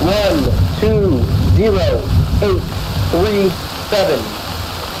 1, 2, 0, 8, 3, 7.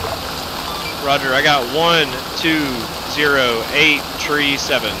 Roger, I got 1, 2, 0, 8, 3,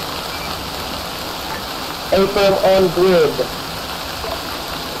 7. Affirm on grid.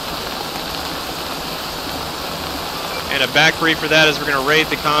 And a back brief for that is we're going to raid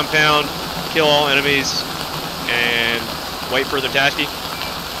the compound, kill all enemies, and wait for the tasking.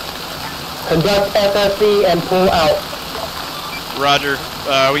 Conduct FFE and pull out. Roger.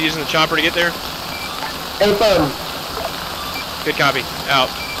 Are we using the chopper to get there? Affirm. Good copy. Out.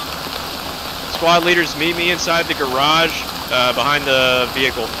 Squad leaders, meet me inside the garage behind the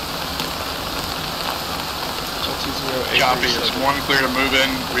vehicle. Copy. Is 1 clear to move in,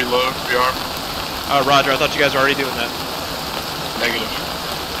 reload, rearm? Roger, I thought you guys were already doing that. Negative.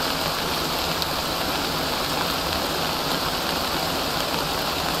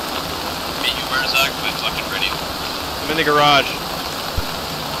 Meet Where's Zach? I'm fucking ready. I'm in the garage.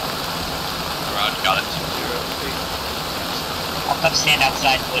 Garage, got it. I'll come stand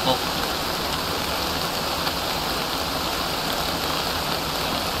outside, Wiggle.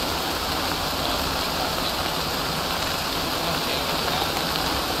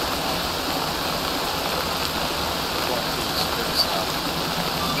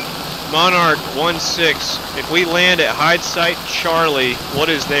 Monarch 1-6. If we land at hide site Charlie, what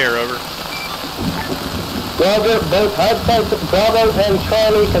is there? Over. Roger, both hide sites Bravo and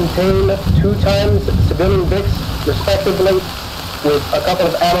Charlie contain 2 times civilian VIX, respectively, with a couple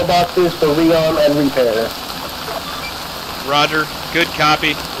of ammo boxes for rearm and repair. Roger. Good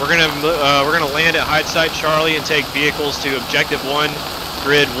copy. We're gonna land at hide site Charlie and take vehicles to objective 1,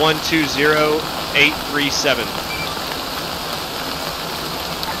 grid 120837.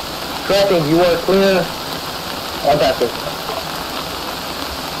 Tracking, you are clear. On passing.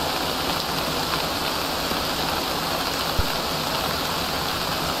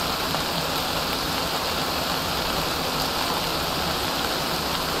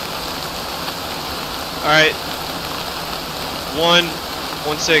 Alright.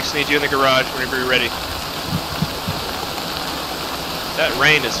 1-6, need you in the garage whenever you're ready. That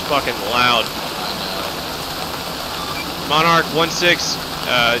rain is fucking loud. Monarch 1-6,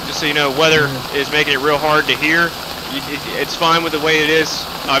 just so you know, weather is making it real hard to hear. It's fine with the way it is.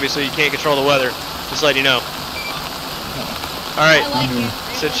 Obviously, you can't control the weather. Just letting you know. Alright,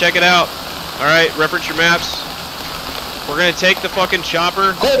 so check it out. Alright, reference your maps. We're gonna take the fucking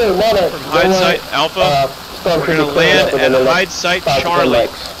chopper from hide site Alpha. We're gonna land at hide site Charlie.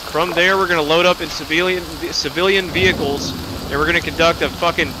 From there, we're gonna load up in civilian vehicles, and we're gonna conduct a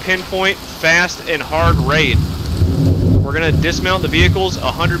fucking pinpoint, fast and hard raid. We're gonna dismount the vehicles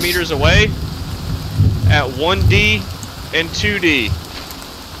 100 meters away at 1D and 2D.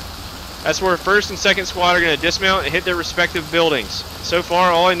 That's where 1st and 2nd squad are gonna dismount and hit their respective buildings. So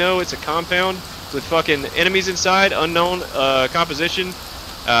far, all I know, it's a compound with fucking enemies inside, unknown composition.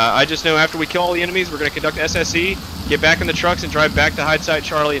 I just know after we kill all the enemies, we're gonna conduct SSE, get back in the trucks, and drive back to hide site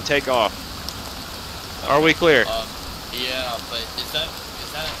Charlie and take off. Are we clear? Yeah, but is that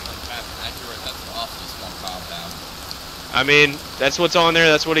like map accurate? That's an awfully small compound. I mean, that's what's on there.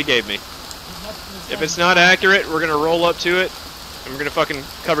 That's what he gave me. If it's not accurate, we're gonna roll up to it, and we're gonna fucking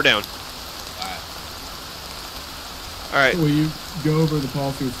cover down. All right. Will you go over the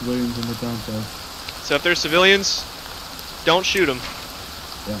policy of civilians one more time, sir? So if they're civilians, don't shoot them.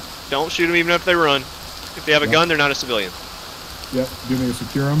 Yeah. Don't shoot them even if they run. If they have a gun, they're not a civilian. Yep. Do you want me to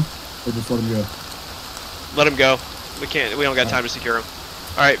secure them, or just let them go? Let them go. We don't got time to secure them.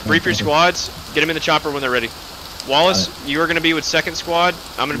 All right, brief your squads. Get them in the chopper when they're ready. Wallace, you are going to be with 2nd squad.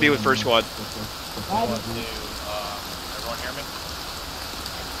 I'm going to be with 1st squad. Everyone hear me?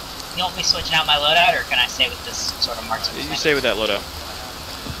 You want me switching out my loadout, or can I stay with this sort of marksman? You stay with that loadout.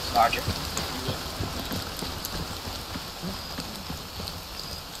 Roger.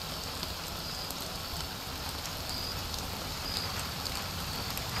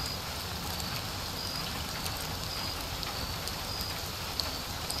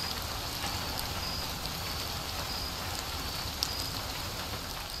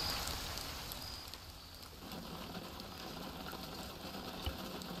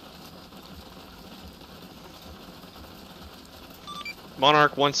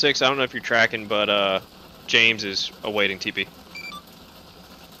 Monarch 1-6, I don't know if you're tracking, but James is awaiting TP.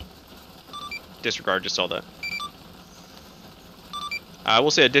 Disregard, just saw that. I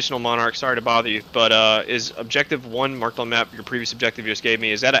will say additional Monarch, sorry to bother you, but is objective 1 marked on map, your previous objective you just gave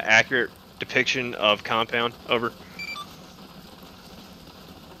me, is that an accurate depiction of compound? Over.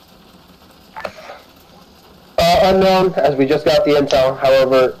 Unknown, as we just got the intel,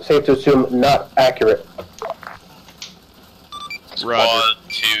 however, safe to assume not accurate. Squad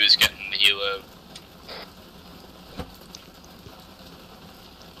 2 is getting the helo.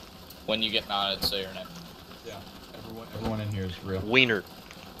 When you get mounted, say your name. Yeah, everyone in here is real. Wiener.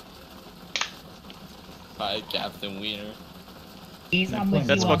 Hi, Captain Wiener.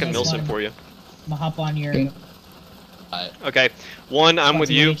 That's fucking Milson for you. I'm gonna hop on your... Okay, 1, I'm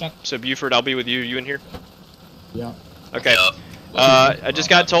with you, so Buford, I'll be with you. You in here? Yeah. Okay. I just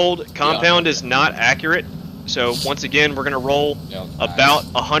got told compound is not accurate. So once again, we're gonna roll about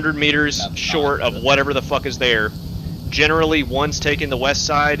 100 meters short of whatever the fuck is there. Generally, 1's taking the west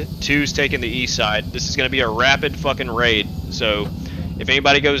side, 2's taking the east side. This is gonna be a rapid fucking raid. So if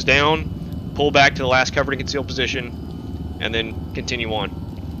anybody goes down, pull back to the last covered and concealed position, and then continue on.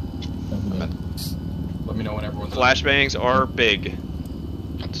 Let me know when everyone's Flashbangs are big.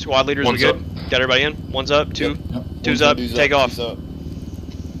 Squad leaders, we good? Got everybody in? 1's up, 2, 2's up, take off.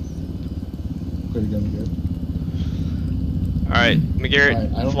 Clear to go, McGarrett. Alright, McGarrett,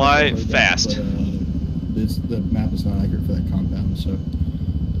 Alright, I don't fly know if fast. But, the map is not accurate for that compound, so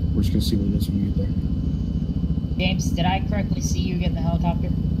we're just gonna see what it is when we get there. James, did I correctly see you get the helicopter?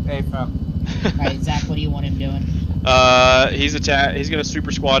 Hey, fam. Alright, Zach, what do you want him doing? He's gonna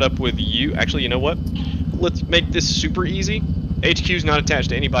super squad up with you. Actually, you know what? Let's make this super easy. HQ's not attached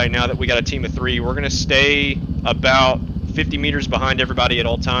to anybody now that we got a team of 3. We're gonna stay about 50 meters behind everybody at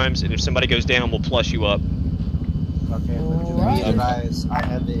all times, and if somebody goes down, we'll plus you up. Okay, Right. guys, I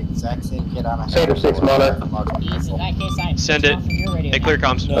have the exact same kit on. Sector 6 Monarch. Easy, in that case, I'm Send it. off of your radio Hey, clear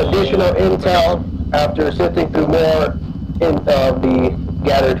comms. Additional intel after sifting through more of the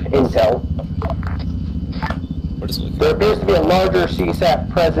gathered intel. There appears to be a larger CSAT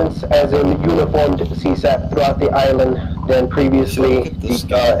presence, as in uniformed CSAT throughout the island than previously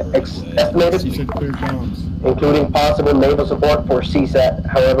estimated, including possible naval support for CSAT.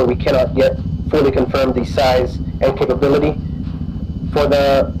 However, we cannot yet fully confirm the size and capability. For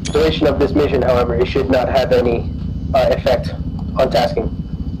the duration of this mission, however, it should not have any effect on tasking.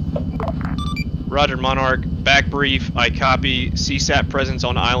 Roger, Monarch. Back brief. I copy. CSAT presence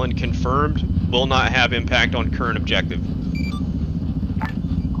on island confirmed. Will not have impact on current objective.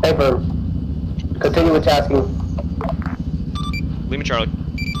 Confirm. Continue with tasking. Lima Charlie.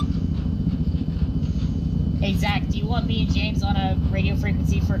 Hey, Zach, do you want me and James on a radio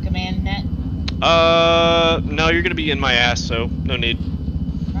frequency for command net? No, you're gonna be in my ass, so no need.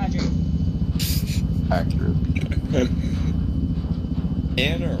 Roger. Accurate.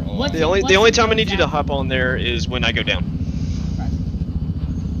 In or on? The only time I need you to hop on there is when I go down.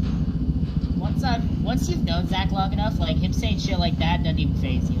 Once you've known Zach long enough, like him saying shit like that doesn't even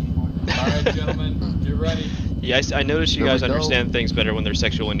faze you anymore. Alright, gentlemen, get ready. Yes, I notice you guys understand things better when they're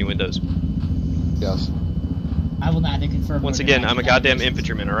sexual innuendos. Yes. I will neither confirm. Once again, I'm a goddamn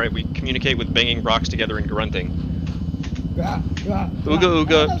infantryman, alright? We communicate with banging rocks together and grunting. Ooga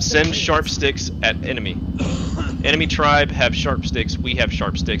ooga, send sharp sticks at enemy. Enemy tribe have sharp sticks, we have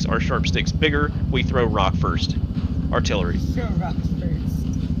sharp sticks. Our sharp sticks bigger, we throw rock first. Artillery. Throw rock first.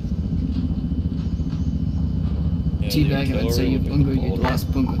 Teabag, I'd say you bungo, you last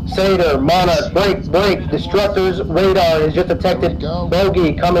bungo. Satyr, Monarch, break. Destructor's radar has just detected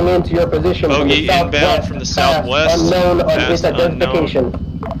bogey coming into your position Bogey from the inbound from the southwest. Unknown on its Past identification.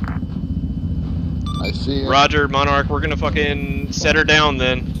 I see it. Roger, Monarch, we're gonna fucking set her down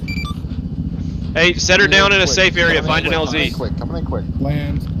then. Hey, set her down in a safe area, find an LZ. Coming in quick.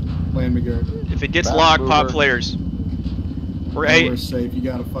 Land, McGarrett. If it gets locked, pop flares. We're safe, you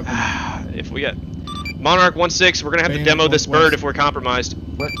gotta fucking... If we get... Monarch 1-6, we're gonna have to demo this bird if we're compromised.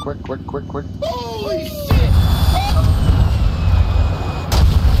 Quick. Holy shit!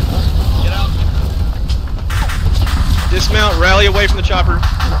 Get out. Dismount, rally away from the chopper.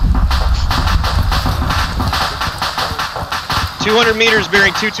 200 meters,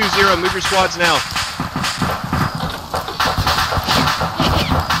 bearing 220, move your squads now.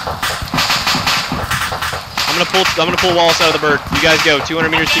 I'm gonna pull Wallace out of the bird. You guys go, 200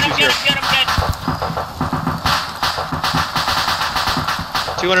 meters, 220.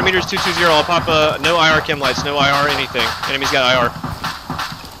 200 meters, 220. I'll pop no IR chem lights, no IR anything. Enemy's got IR.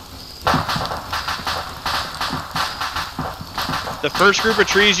 The first group of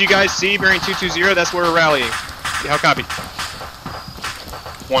trees you guys see bearing 220, that's where we're rallying. How copy?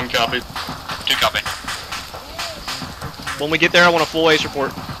 1 copy. 2 copy. When we get there, I want a full ace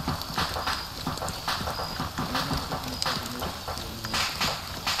report.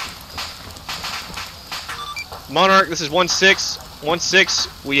 Monarch, this is 1-6. 1-6,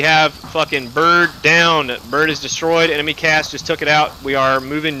 we have fucking bird down. Bird is destroyed. Enemy cast just took it out. We are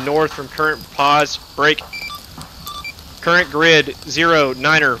moving north from current pause. Break. Current grid 0,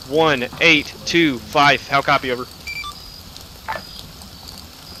 9er, 1, 8, 2, 5. How copy, over?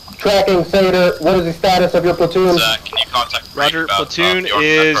 Tracking, Satyr. What is the status of your platoon? Can you contact Roger, about, platoon your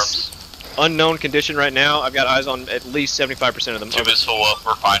is unknown condition right now. I've got eyes on at least 75% of them. Tube is full up,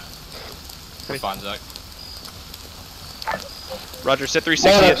 we're fine. We're fine, Zach. Roger, set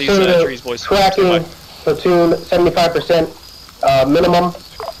 360 at these trees, boys. Tracking, platoon, 75% minimum.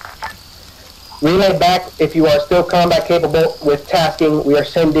 Relay back if you are still combat capable with tasking. We are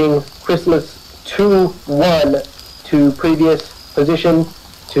sending Christmas 2-1 to previous position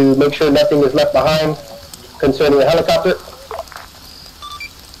to make sure nothing is left behind concerning the helicopter.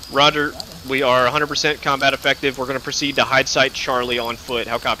 Roger, we are 100% combat effective. We're going to proceed to hide site Charlie on foot.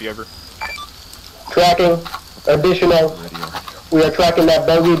 How copy, over? Tracking, additional. We are tracking that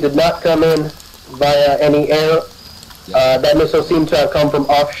bogey, did not come in via any air. That missile seemed to have come from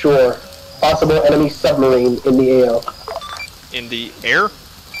offshore. Possible enemy submarine in the AO. In the air?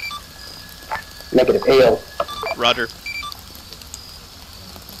 Negative. AO. Roger.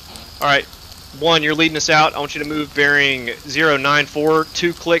 Alright. 1, you're leading us out. I want you to move bearing 094,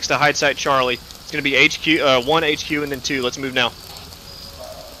 2 clicks to hide site Charlie. It's going to be HQ, 1 HQ and then 2. Let's move now.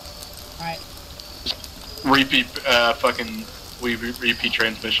 Alright. Repeat, repeat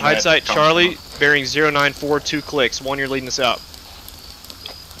transmission. Hide site Charlie, bearing 094, 2 clicks. 1, you're leading us out.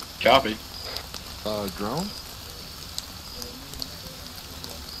 Copy. Drone?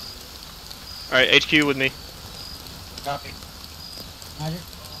 Alright, HQ with me. Copy. Roger.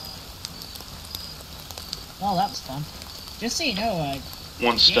 Well, that was fun. Just so you know,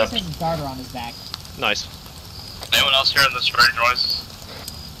 One step. James has a garter on his back. Nice. Anyone else hearing the strange noises?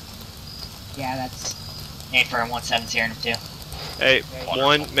 Yeah, that's... Nate for 1-7's hearing him too. Hey,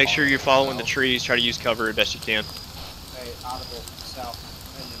 1, make sure you're following the trees. Try to use cover as best you can. Hey, audible, south,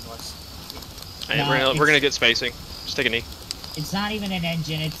 and then west. Hey, No, we're gonna get spacing. Just take a knee. It's not even an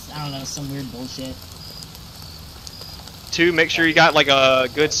engine, it's, I don't know, some weird bullshit. 2, make sure you got like a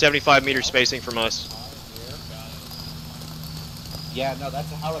good 75 meter spacing from us. Yeah, no, that's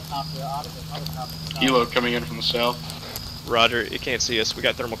a helicopter. Audible helicopter. Kilo coming in from the south. Roger, it can't see us. We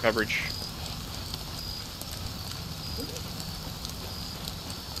got thermal coverage.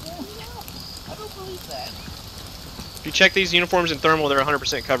 I don't believe that. If you check these uniforms in thermal, they're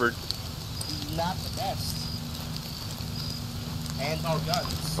 100% covered. Not the best. And no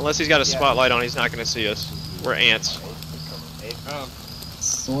guns. Unless he's got a spotlight on, he's not going to see us. We're ants.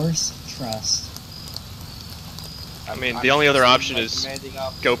 Source trust. I mean, the only other option is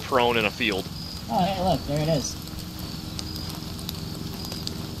go prone in a field. Oh, hey, look, there it is.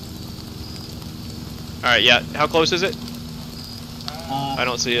 Alright, yeah. How close is it? I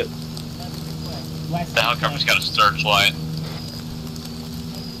don't see it. The helicopter's got a searchlight.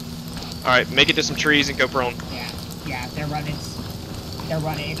 Alright, make it to some trees and go prone. Yeah, they're running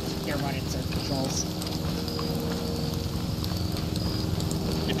circuit controls.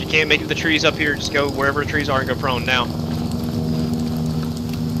 If you can't make it to the trees up here, just go wherever the trees are and go prone now.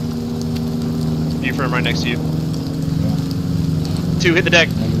 View firm right next to you. 2, hit the deck.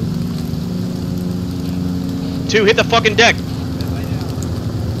 2, hit the fucking deck.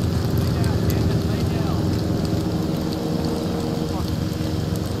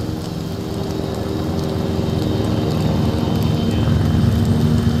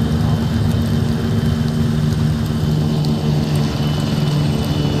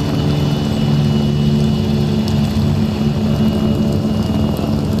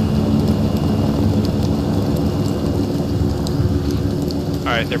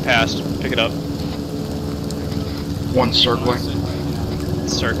 Alright, they're past. Pick it up. 1 circling.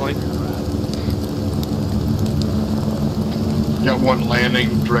 Circling. Got 1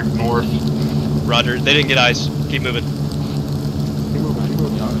 landing direct north. Roger, they didn't get eyes. Keep moving. Keep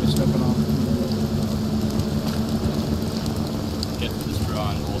moving. I'm just stepping off. Get this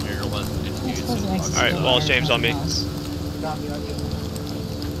triangle here, let it use it. Alright, Wallace James on me.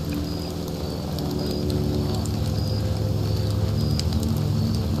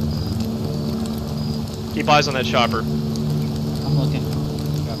 Keep eyes on that chopper. I'm looking.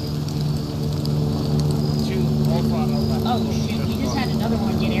 Oh shit, we just had another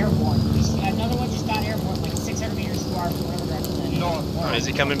one get airborne. Another one just got airborne like 600 meters to our perimeter. Alright, is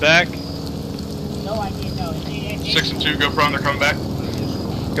he coming back? No idea, no. 6 and 2, go prone, they're coming back.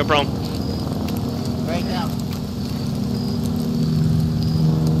 Go prone. Right now.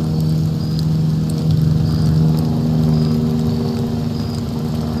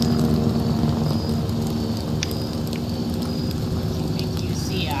 You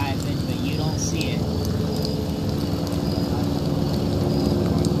see Ivan, but you don't see it.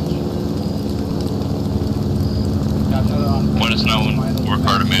 Let us know when we're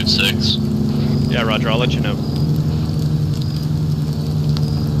hard to move 6. Yeah, Roger, I'll let you know.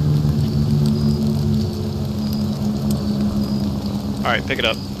 Alright, pick it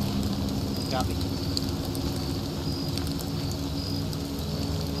up. Copy.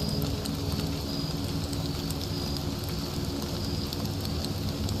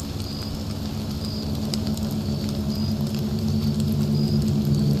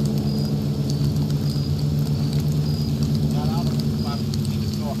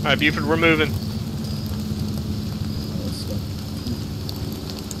 Alright, Buford, we're moving.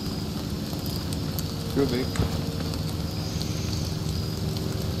 Could be.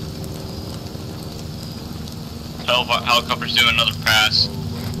 Helicopter's doing another pass.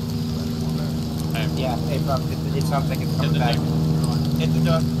 Yeah, hey, Bob, it sounds like it's coming back. Hit the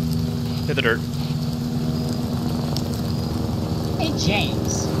dirt. Hit the dirt. Hey,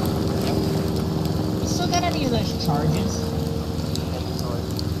 James. You still got any of those charges?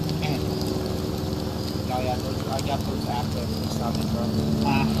 I got those after the sounding drum.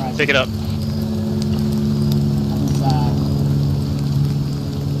 Right. Pick it up.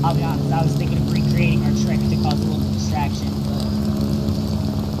 I'll be honest, I was thinking of recreating our trick to cause a little distraction.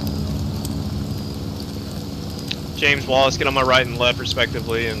 James Wallace, get on my right and left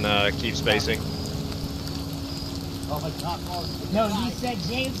respectively, and keep spacing. Oh my god, no, you said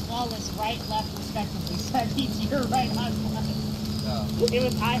James Wallace, right, left, respectively. So that means you're right, I was left. No. It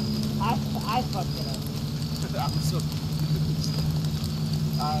was, I fucked it up. I'm so...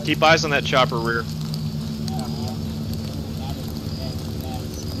 Keep eyes on that chopper rear.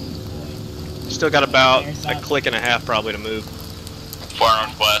 Still got about a click and a half probably to move. Far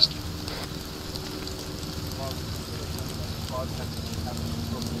northwest.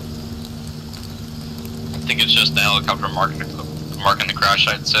 I think it's just the helicopter marking the crash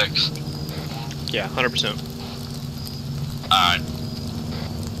site 6. Yeah, 100%. Alright.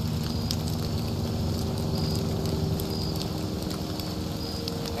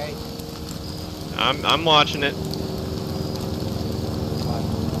 Hey. I'm watching it.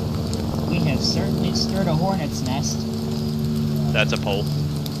 We have certainly stirred a hornet's nest. That's a pole.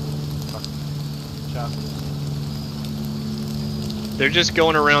 They're just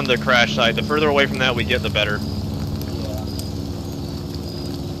going around the crash site. The further away from that we get, the better.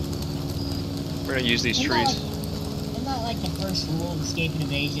 We're gonna use these trees. Isn't that like the first rule of escape and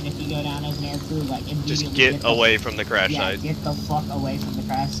evasion? If you go down as an air crew, like immediately Just get away from the crash site. Get the fuck away from the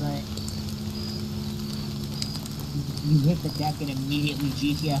crash site. You hit the deck and immediately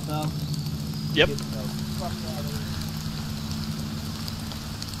GTFO. Yep. That's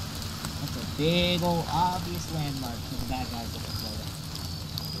a big old obvious landmark for the bad guys looking for it.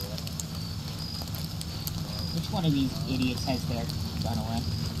 Which one of these idiots has their gun away?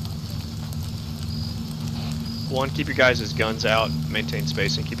 One, keep your guys' guns out, maintain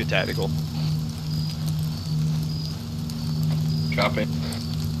space, and keep it tactical. Copy.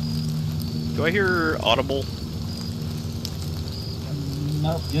 Do I hear audible?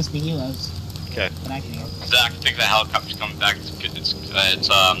 Nope, just the helos. Okay. But I can hear. Zach, I think the helicopter's coming back. It's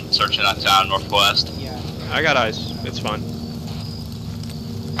searching that town northwest. Yeah. I got eyes. It's fine.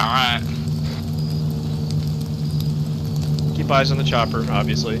 Alright. Keep eyes on the chopper,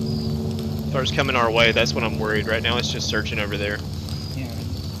 obviously. If it's coming our way, that's what I'm worried. Right now it's just searching over there. Yeah.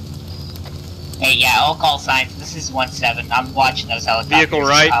 Hey, yeah, all call signs. This is 1-7. I'm watching those helicopters. Vehicle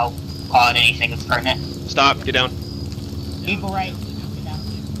right. I'll call it anything that's pertinent. Stop, get down. Vehicle right. Get down.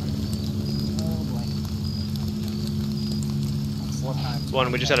 Oh boy.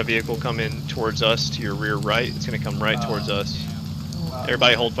 One, we just had a vehicle come in towards us to your rear right. It's gonna come right towards us.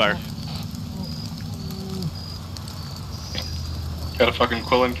 Everybody hold fire. Got a fucking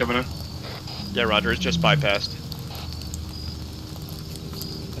Quillen coming in. Yeah, Roger, it's just bypassed.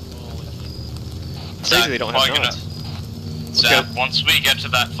 It's crazy they don't have knots. Zach, once we get to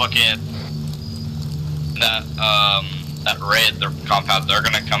that fucking that raid, their compound, they're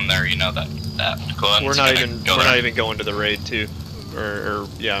gonna come there. You know that Quillen's We're not even going to the raid too, or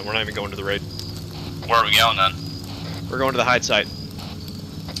yeah, we're not even going to the raid. Where are we going then? We're going to the hide site.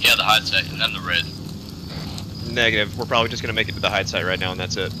 Yeah, the hide site and then the raid. Negative. We're probably just gonna make it to the hide site right now, and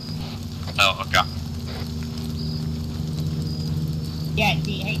that's it. Oh, okay. Yeah,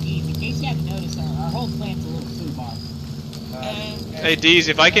 hey, Deez, in case you haven't noticed, our whole plan's a little foobar. Hey, Deez,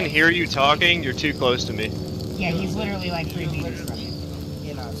 if I can hear you talking, you're too close to me. Yeah, he's literally like 3 meters from you.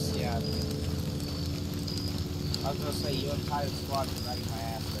 In us, yeah. I was gonna say, you entire squad is riding my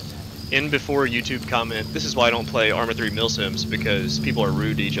ass right now. In before YouTube comment, this is why I don't play Arma 3 milsims, because people are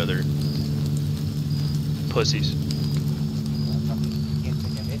rude to each other. Pussies.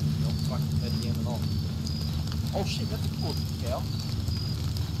 Oh shit, that's a cool detail.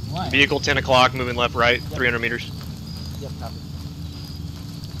 What? Vehicle 10 o'clock, moving left, right, 300 meters. Yep, copy.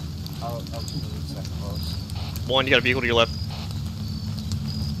 I'll do the second close. One, you got a vehicle to your left.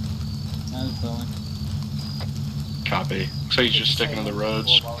 That was Bowen. Copy. So he's just sticking to the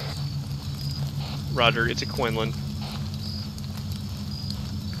roads. Roger, it's a Quinlan.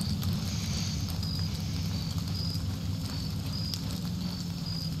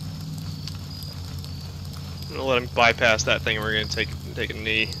 I'm gonna let him bypass that thing and we're gonna take a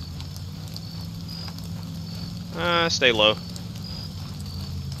knee. Stay low.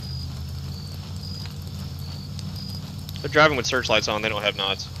 They're driving with searchlights on, they don't have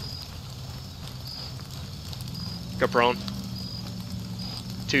knots. Go prone.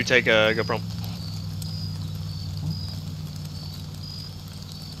 2, take a go prone.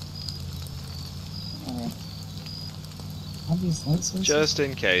 Just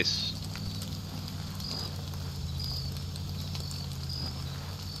in case.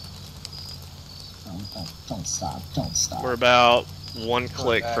 Don't stop. Don't stop. We're about one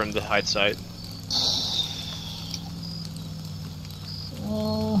click from the hide site.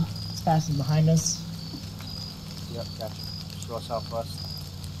 Oh, it's passing behind us. Yep, gotcha. Shore southwest.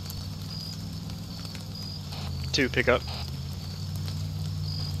 2, pick up.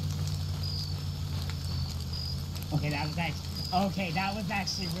 Okay, that was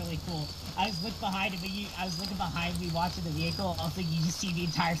actually really cool. I was looking behind me. I was looking behind me watching the vehicle. Also, you just see the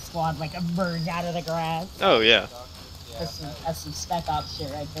entire squad like emerge out of the grass. Oh yeah. That's some spec ops shit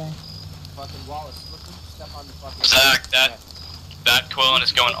right there. Fucking Wallace, look, step on the fucking. Zach, that Quillen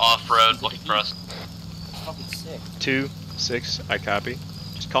is going off road looking for us. It's fucking sick. 2-6, I copy.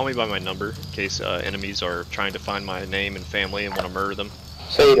 Just call me by my number in case enemies are trying to find my name and family and want to murder them.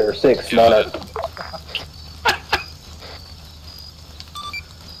 Satyr 6, Monarch.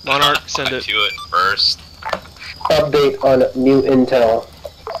 Monarch, send it. To it first. Update on new intel.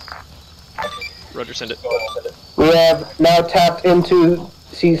 Roger, send it. We have now tapped into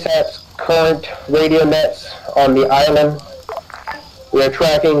CSAT's current radio nets on the island. We are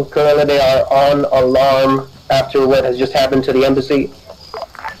tracking, currently they are on alarm after what has just happened to the embassy.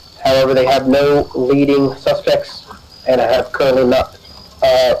 However, they have no leading suspects and have currently not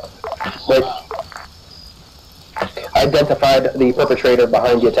identified the perpetrator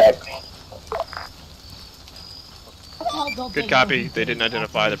behind the attack. Good copy. They didn't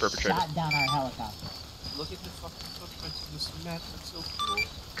identify the perpetrator. Shot down our helicopter. Look at the fucking footprints in this map. That's so cool.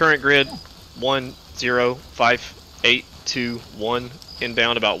 Current grid 105821.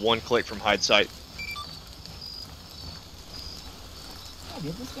 Inbound about 1 click from hide site. Oh,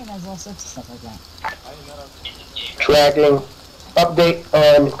 dude, this game has all sorts of stuff like that. Tracking. Update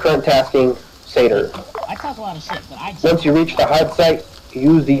on current tasking. Satyr. I talk a lot of shit, but I just... Once you reach the hide site,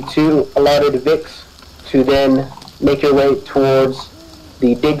 use the 2 allotted VICs to then make your way towards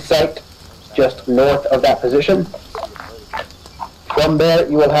the dig site just north of that position. From there,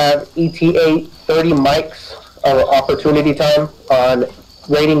 you will have ETA 30 mics of opportunity time on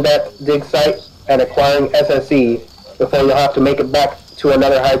raiding that dig site and acquiring SSE before you'll have to make it back to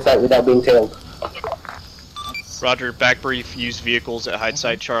another hide site without being tailed. Roger, back brief, use vehicles at hide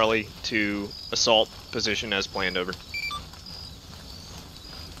site Charlie to assault position as planned, over.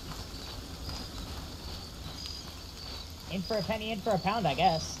 In for a penny, in for a pound, I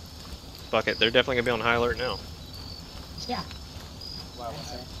guess. Fuck it, they're definitely gonna be on high alert now. Yeah.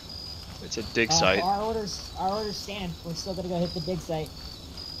 It's a dig site. Our orders stand. We're still gonna go hit the dig site.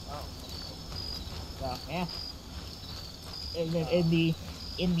 Oh. So, yeah.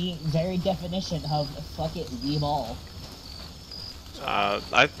 In the very definition of fuck it, leave all.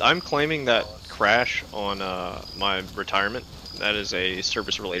 I'm claiming that crash on my retirement. That is a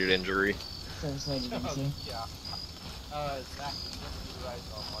service-related injury. Service-related injury. Yeah. Zach, we utilize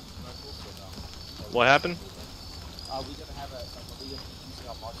marksman rifles or no? What happened? Are we gonna have using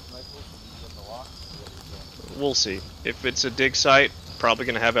our marksman rifles or medium the lock? We'll see. If it's a dig site, probably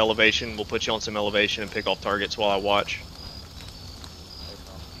gonna have elevation. We'll put you on some elevation and pick off targets while I watch.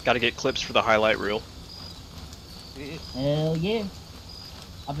 Got to get clips for the highlight reel. Hell yeah!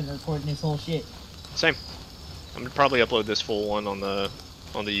 I've been recording this whole shit. Same. I'm gonna probably upload this full one on the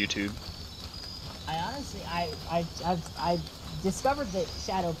YouTube. I honestly, I discovered that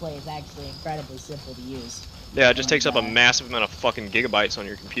shadow play is actually incredibly simple to use. Yeah, it just takes up a massive amount of fucking gigabytes on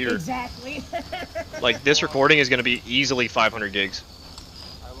your computer. Exactly. Like, this recording is gonna be easily 500 gigs.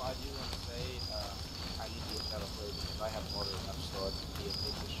 I do want to say, I need to use shadow play because I have more than enough storage to be able to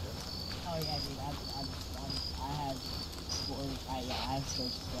make this shit. Oh yeah, dude, I have storage. I have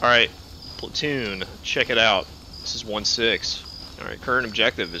storage. Alright, Platoon, check it out. This is 1-6. Alright, current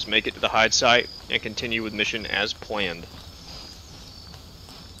objective is make it to the hide site and continue with mission as planned.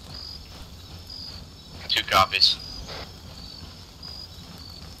 2 copies.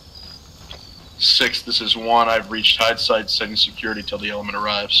 6, this is 1. I've reached hide site, setting security till the element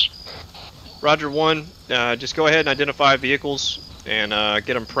arrives. Roger 1, just go ahead and identify vehicles and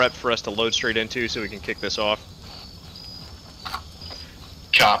get them prepped for us to load straight into so we can kick this off.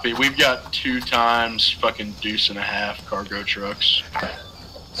 Copy. We've got 2 times fucking deuce and a half cargo trucks.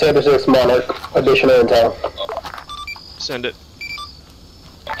 Saber 6 Monarch, additional intel. Send it.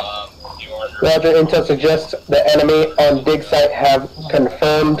 Roger, intel suggests the enemy on dig site have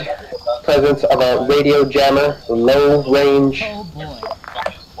confirmed presence of a radio jammer, low range,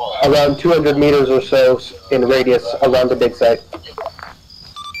 around 200 meters or so in radius around the dig site.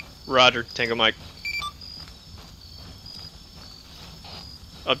 Roger, Tango Mike.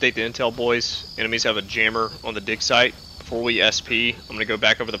 Update the intel, boys. Enemies have a jammer on the dig site. Before we SP, I'm going to go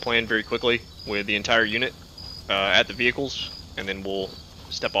back over the plan very quickly with the entire unit at the vehicles, and then we'll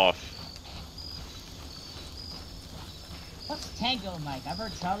step off. What's Tango Mike? I've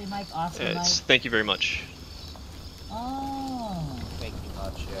heard Charlie Mike, Oscar Mike. Thank you very much. Oh. Thank you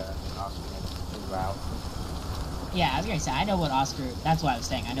much, yeah. Oscar move out. Yeah, I was gonna say, I know what Oscar, that's what I was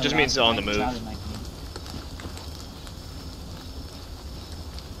saying. I know Just what means Oscar on Mike the and move. Charlie Mike mean.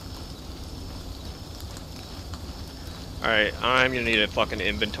 Alright, I'm gonna need a fucking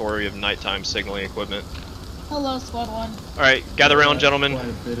inventory of nighttime signaling equipment. Hello, Squad 1. Alright, gather around, gentlemen. Quite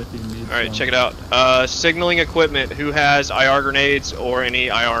a bit if you need Alright, some. check it out. Signaling equipment. Who has IR grenades or any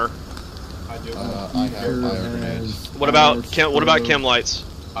IR? I do. I have fire grenades. What about chem lights?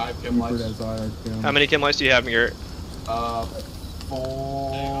 I have chem lights. How many chem lights do you have, Garrett? 3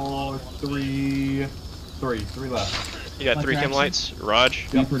 left. You got Like 3 chem action? lights?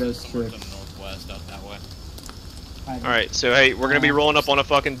 Raj? Buford has To the 6. northwest, out that way. Alright, so hey, we're gonna be rolling up on a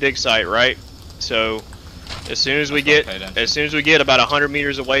fucking dig site, right? So as soon as we get about 100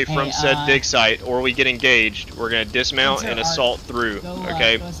 meters away from said dig site, or we get engaged, we're gonna dismount and assault through.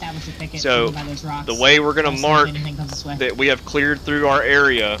 Okay. Go establish a picket, So by those rocks. the way we're gonna Just if mark anything comes this way. that we have cleared through our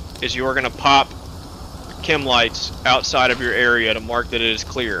area is you are gonna pop chem lights outside of your area to mark that it is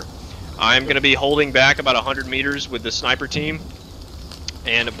clear. I'm gonna be holding back about 100 meters with the sniper team,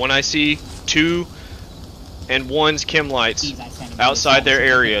 and when I see 2 and 1's chem lights outside their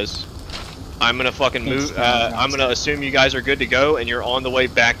areas, I'm gonna fucking move. I'm gonna assume you guys are good to go, and you're on the way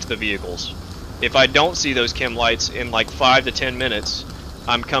back to the vehicles. If I don't see those chem lights in like 5 to 10 minutes,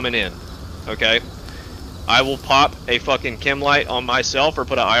 I'm coming in. Okay. I will pop a fucking chem light on myself or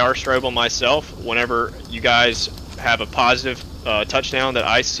put an IR strobe on myself whenever you guys have a positive touchdown that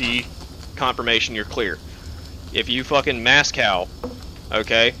I see confirmation you're clear. If you fucking mass cow,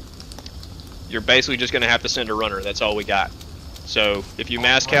 okay, you're basically just gonna have to send a runner. That's all we got. So if you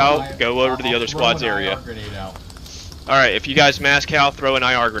mass cow, go over to the other squad's area. Alright, if you guys mass cow, throw an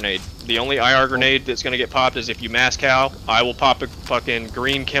IR grenade. The only IR grenade that's gonna get popped is if you mass cow. I will pop a fucking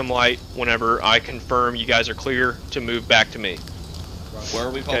green chem light whenever I confirm you guys are clear to move back to me. Where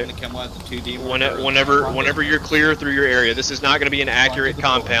are we popping the chem lights? The 2D? Whenever you're clear through your area. This is not going to be an accurate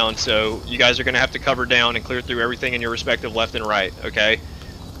compound, so you guys are going to have to cover down and clear through everything in your respective left and right, okay?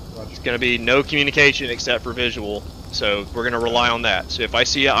 It's going to be no communication except for visual, so we're going to rely on that. So if I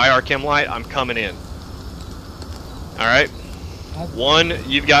see an IR chem light, I'm coming in. Alright? 1,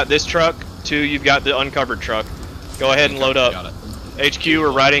 you've got this truck. 2, you've got the uncovered truck. Go ahead and load up. HQ,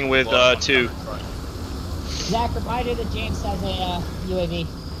 we're riding with 2. Zach, reminded that James has a UAV.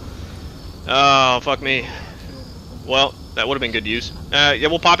 Oh, fuck me. Well, that would have been good use. Yeah,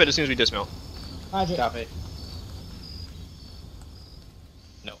 we'll pop it as soon as we dismount. Roger. Copy.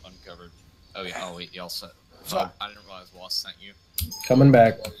 No, uncovered. Oh yeah, oh wait, y'all sent. Oh, I didn't realize Wass sent you. Coming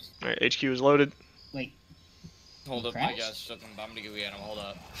back. Alright, HQ is loaded. Wait. Hold up, my guys. I'm gonna go get him. Hold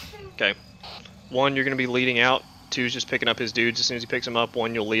up. Okay. 1, you're going to be leading out. 2's just picking up his dudes. As soon as he picks them up,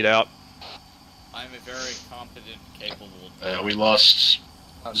 1, you'll lead out. I'm a very competent, capable. We lost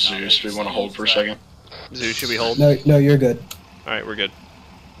Zeus. Do we want to hold for a second? Zeus, should we hold? No, you're good. Alright, we're good.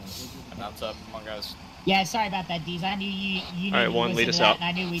 I'm out up. Come on, guys. Yeah, sorry about that, Deez. I knew you needed Alright, to 1, listen lead to us that, out. and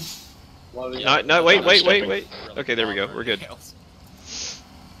I knew we'd... No, wait. Okay, there we go. We're good.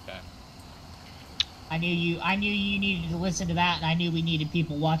 I knew you needed to listen to that, and I knew we needed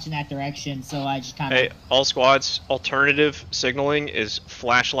people watching that direction, so I just kind of... Hey, all squads, alternative signaling is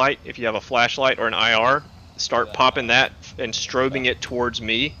flashlight. If you have a flashlight or an IR, start popping that and strobing it towards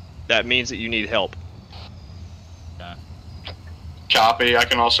me. That means that you need help. Copy. I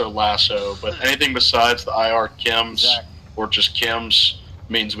can also lasso, but anything besides the IR chems or just chems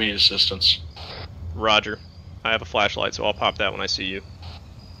means we need assistance. Roger. I have a flashlight, so I'll pop that when I see you.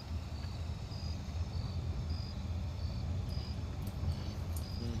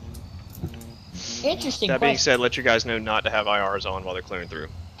 Interesting That being question. said, let your guys know not to have IRs on while they're clearing through.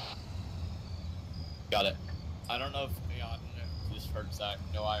 Got it. I don't know if just heard Zach.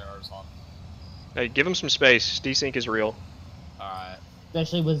 No IRs on. Hey, give them some space. Desync is real. Alright.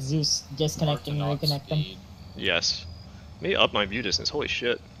 Especially with Zeus disconnecting and reconnecting. Yes. Let me up my view distance. Holy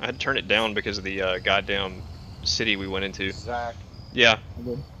shit. I had to turn it down because of the goddamn city we went into. Zach. Yeah. Do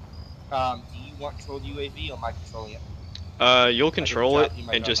you want controlled UAV or am I controlling it? You'll control it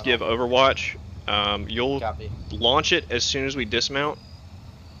and just give Overwatch. You'll Copy. launch it as soon as we dismount.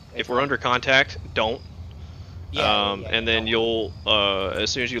 If we're under contact, don't. And then you'll, as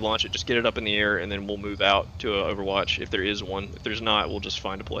soon as you launch it, just get it up in the air, and then we'll move out to a Overwatch if there is one. If there's not, we'll just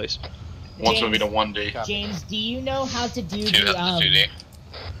find a place. Once we meet a 1D. James, do you know how to do 2 the, has the 2D.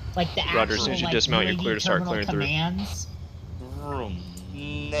 like the Roger, as actual, soon as you like, dismount, you're UAV clear to start terminal clearing through. commands?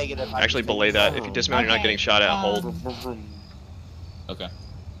 Negative. Actually, belay that. If you dismount, you're not getting shot at. Hold. Okay.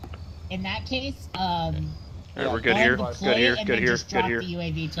 In that case, Alright, we're good here. Good here. Good here. Good here.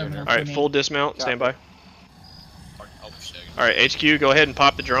 Alright, full dismount. Stand by. Alright, HQ, go ahead and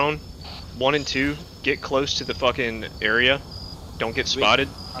pop the drone. 1 and 2, get close to the fucking area. Don't get spotted.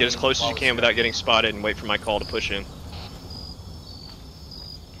 Get as close as you can without getting spotted and wait for my call to push in.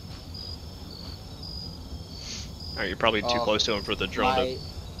 Alright, you're probably too close to him for the drone to...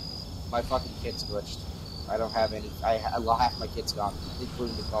 My fucking kit's glitched. I don't have any... half my kit's gone,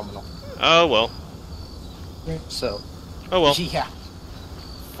 including the terminal. Oh, well. So... Oh, well. Yeah.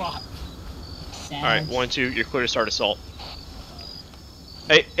 Fuck. Alright, 1 and 2, you're clear to start assault.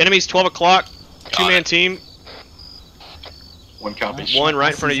 Hey, enemies, 12 o'clock. 2-man team. 1 copy. 1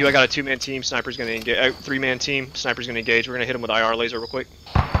 right in front of you. I got a 2-man team. Sniper's gonna engage. 3-man team. Sniper's gonna engage. We're gonna hit him with IR laser real quick.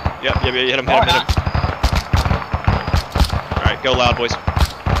 Yep, hit him. Alright, go loud, boys.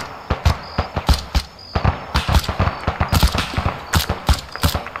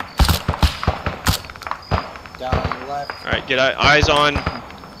 Down on your left. Alright, get eyes on.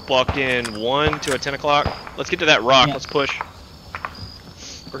 Block in 1 to a 10 o'clock. Let's get to that rock. Let's push.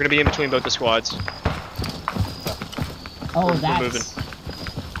 We're gonna be in between both the squads. Oh, we're moving.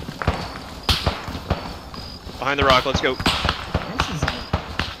 Behind the rock, let's go.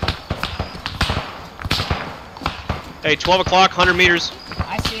 Hey, 12 o'clock, 100 meters.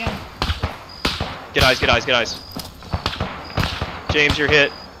 I see him. Get eyes, get eyes, get eyes. James, you're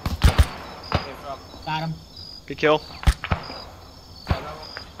hit. Got him. Good kill.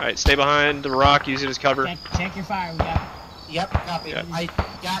 Alright, stay behind the rock, use it as cover. Check your fire, we got. Yep, copy. Yep. I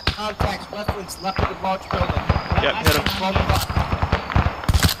got contacts reference left of the large building. Yep, hit him.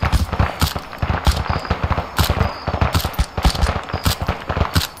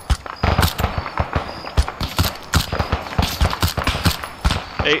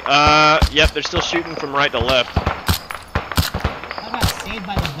 Hey, yep, they're still shooting from right to left. I got saved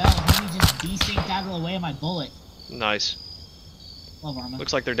by the bell. How many just desynced out of the way of my bullet? Nice. Love Arma.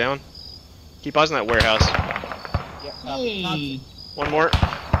 Looks like they're down. Keep eyes on that warehouse. Hey. 1 more.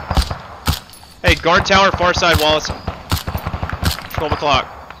 Hey, guard tower, far side, Wallace. 12 o'clock.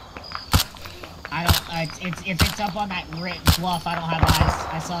 I don't. If it's up on that bluff, I don't have eyes.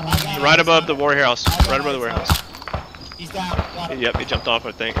 I saw it on Right above the warehouse. Right above the warehouse. He's down. Yep, he jumped off,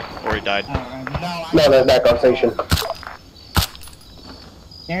 I think, or he died. No, they're back on station.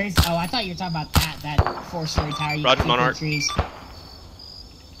 There is. Oh, I thought you were talking about that 4-story tower. You Roger, Monarch. Trees.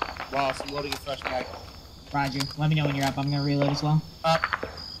 Wallace, I'm loading a fresh mag. Roger. Let me know when you're up. I'm gonna reload as well. Up.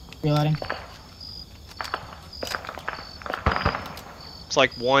 Reloading. It's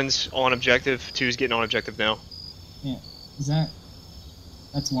like 1's on objective, 2's getting on objective now. Yeah. Is that?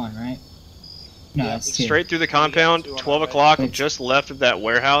 That's 1, right? No, yeah, that's 2. Straight through the compound, 12 o'clock, just left of that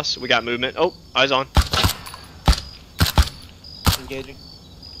warehouse. We got movement. Oh, eyes on. Engaging.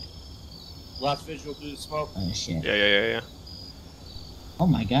 Lost visual through the smoke. Oh, shit. Yeah. Oh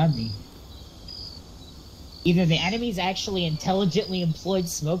my god, either the enemies actually intelligently employed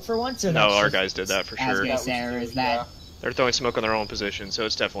smoke for once, or no, our guys did that for sure. I was gonna say, or is that... They're throwing smoke on their own position, so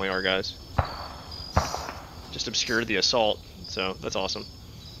it's definitely our guys. Just obscured the assault, so that's awesome.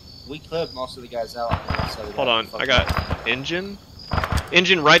 We cleared most of the guys out. So hold on, I got engine.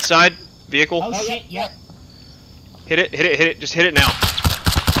 Engine right side, vehicle. Oh shit, yep. Hit it, just hit it now.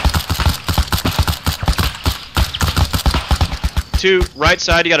 2, right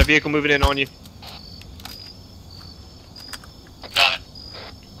side, you got a vehicle moving in on you. Got it.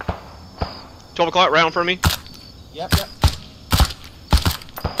 12 o'clock, right on for me. Yep.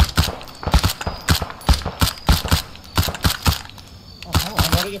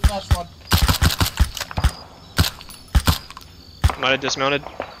 I'm ready to flash one. Might have dismounted.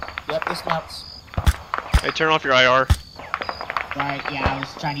 Yep, dismounts. Hey, turn off your IR. Right, yeah, I was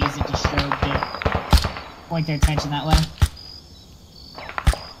trying to use it to strobe to point their attention that way.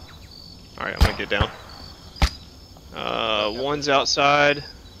 Alright, I'm gonna get down. 1's outside.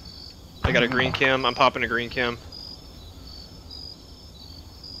 I got a green chem. I'm popping a green chem.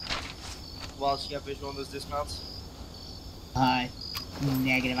 Wallace, you have visual on those dismounts?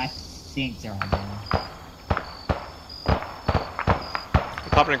 Negative. I think they're all down. I'm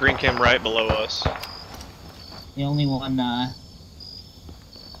popping a green chem right below us. The only one,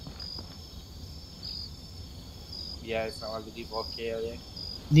 Yeah, it's not like the default KLA.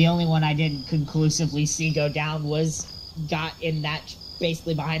 The only one I didn't conclusively see go down got in that,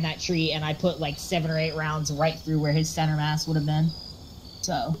 basically behind that tree, and I put like 7 or 8 rounds right through where his center mass would have been.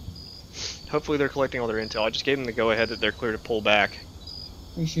 So. Hopefully they're collecting all their intel. I just gave them the go-ahead that they're clear to pull back.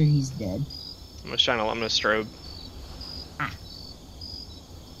 Pretty sure he's dead. I'm gonna shine a light. I'm gonna strobe.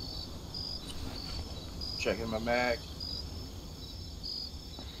 Checking my mag.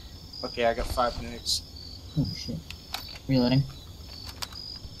 Okay, I got 5 minutes. Oh shit. Reloading.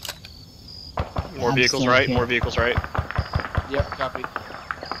 More vehicles right, more vehicles right. Yep, copy.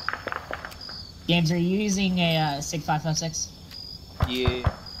 James, are you using a SIG 556? Yeah.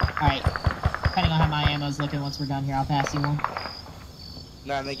 Alright. Depending on how my ammo's looking once we're done here, I'll pass you one.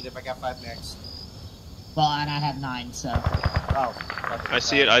 No, negative. I got 5 max. Well, and I have 9, so. Oh. I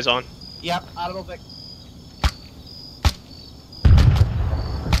see it, eyes on. Yep, automobic.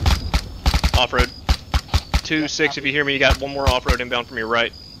 Off-road. 2-6, if you hear me, you got one more off-road inbound from your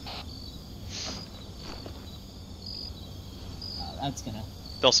right. That's gonna.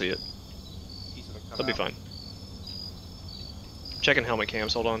 They'll see it. They'll be fine. Checking helmet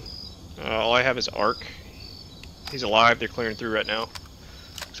cams, hold on. All I have is Arc. He's alive, they're clearing through right now.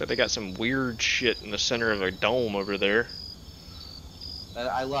 Looks like they got some weird shit in the center of a dome over there.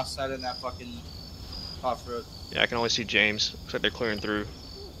 I lost sight of that fucking off-road. Yeah, I can only see James. Looks like they're clearing through.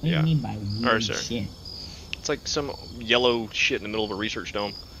 What do you mean by weird shit? It's like some yellow shit in the middle of a research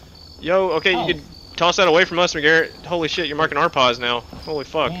dome. Yo, okay, you could toss that away from us, McGarrett. Holy shit, you're marking our paws now. Holy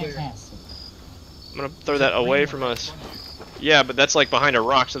fuck. Fantastic. I'm gonna throw that away from us. Yeah, but that's like behind a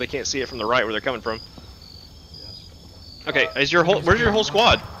rock, so they can't see it from the right where they're coming from. Okay, where's your whole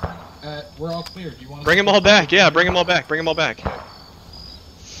squad? We're all clear. Do you want Bring them all back. Yeah, bring them all back. Bring them all back.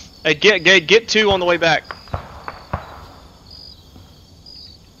 Hey, get 2 on the way back.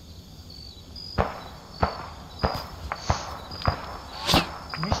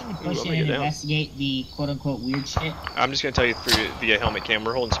 Permission to push in and investigate the quote-unquote weird shit. I'm just gonna tell you through via helmet cam.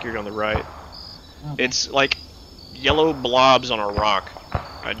 We're holding security on the right. Okay. It's like yellow blobs on a rock.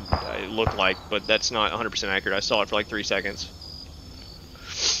 I look like, but that's not 100% accurate. I saw it for like 3 seconds.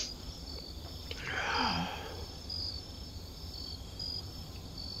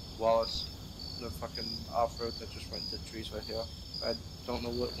 Wallace, the fucking off-road that just went into the trees right here. I don't know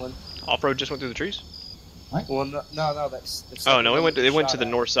what one. Off-road just went through the trees? What? Well, no, that's. Oh no, it went to the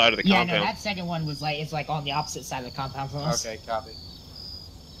north side of the compound. Yeah, no, that second one was like it's like on the opposite side of the compound from us. Okay, copy.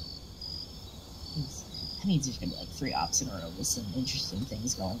 That means there's gonna be like 3 ops in a row with some interesting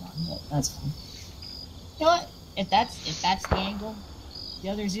things going on, but that's fine. You know what? If that's the angle the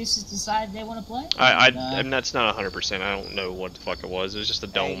other Zeuses decide they want to play. And that's not 100%. I don't know what the fuck it was. It was just a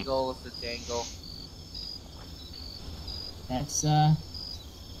dome. Angle of the dangle. That's hey,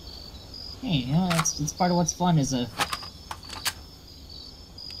 you know, it's part of what's fun as a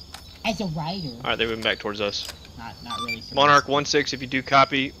rider. All right, they went back towards us. Not really. Monarch 1-6, if you do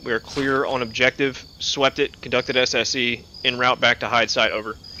copy, we are clear on objective. Swept it, conducted SSE, en route back to hide site,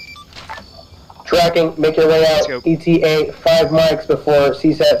 over. Tracking, make your way out. ETA 5 mics before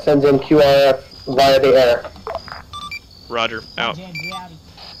CSAT sends in QRF via the air. Roger, out.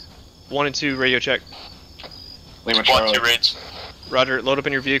 1 and 2, radio check. Lima Charlie. 2 raids. Roger, load up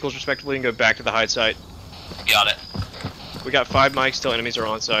in your vehicles respectively and go back to the hide site. Got it. We got 5 mics till enemies are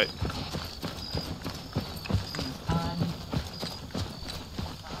on site.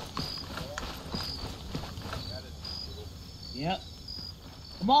 Yep.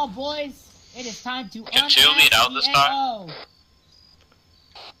 Come on, boys. It is time to Can 2 lead out this time?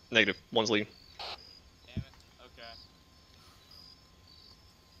 Negative. 1's leading. Damn it. Okay.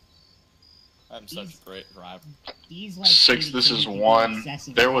 I'm such a great driver. 6, this is 1.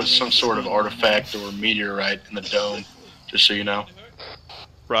 There was some sort of artifact or meteorite in the dome, just so you know.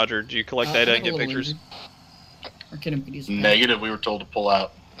 Roger, did you collect data and get pictures? Negative, we were told to pull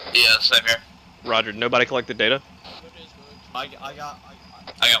out. Yeah, same here. Roger, nobody collected data? I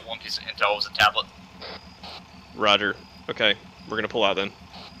got 1 piece of intel. It was a tablet. Roger. Okay, we're gonna pull out then.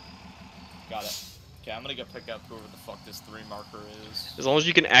 Got it. Okay, I'm gonna go pick up whoever the fuck this 3 marker is. As long as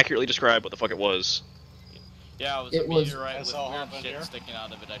you can accurately describe what the fuck it was. Yeah, it was a meteorite with weird shit sticking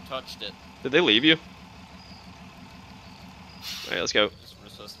out of it. I touched it. Did they leave you? Alright, let's go. We're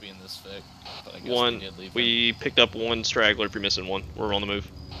supposed to be in this fic, but I guess 1, we did leave we picked up 1 straggler if you're missing 1. We're on the move.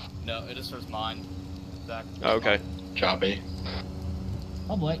 No, it just says mine. Zach. Oh, okay. Jobby.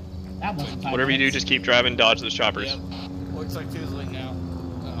 Oh boy, that wasn't 5 Whatever you do, minutes. just keep driving, dodge those choppers. Yep. Looks like 2's leading now.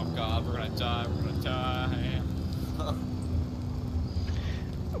 Oh god, we're gonna die, we're gonna die.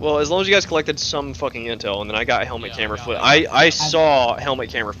 Well, as long as you guys collected some fucking intel, and then I got helmet camera footage. I saw helmet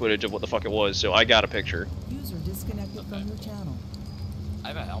camera footage of what the fuck it was, so I got a picture. User disconnected from your channel. I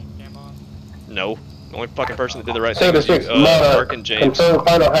have a helmet cam on. No. The only fucking person that did the right So thing was the 6, Mark and James. confirm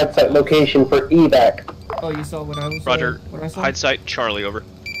final hide site location for evac. Oh, you saw what I was Roger. what I saw? Hide site, Charlie, over.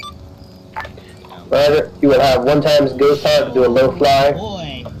 Roger, you will have 1 times ghost pod to do a low fly.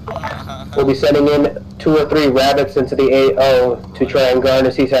 We'll be sending in 2 or 3 rabbits into the AO to try and garner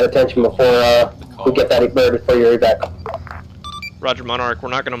CSAT attention before we get that bird for your evac. Roger, Monarch. We're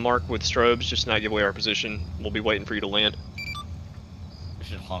not going to mark with strobes, just to not give away our position. We'll be waiting for you to land. We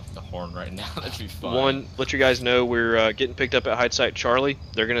should honk the horn right now. That'd be fun. One, let you guys know we're getting picked up at hide site Charlie.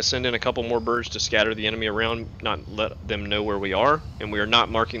 They're going to send in a couple more birds to scatter the enemy around, not let them know where we are, and we are not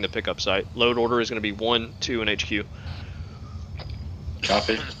marking the pickup site. Load order is going to be 1, 2, and HQ.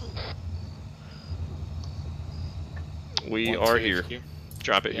 Copy. We 1, are 2, here. HQ.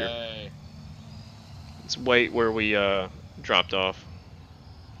 Drop it Yay. here. Let's wait where we dropped off.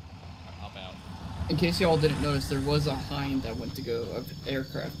 I'm out. In case y'all didn't notice, there was a hind that went to go,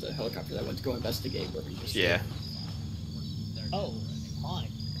 aircraft, a helicopter that went to go investigate where we just Yeah. Oh,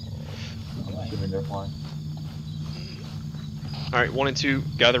 fine. Assuming they're flying. Alright, 1 and 2,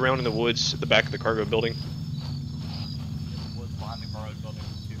 gather around in the woods at the back of the cargo building. Woods behind the cargo building,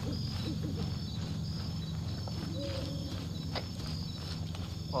 too.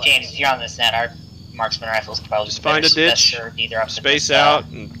 James, if you're on this net, our marksman rifles could probably Just be better find a ditch, served either up in space this, out,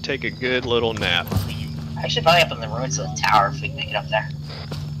 and take a good little nap. Actually, probably up in the ruins of the tower if we can make it up there.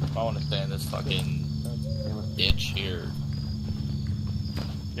 I want to stay in this fucking ditch here.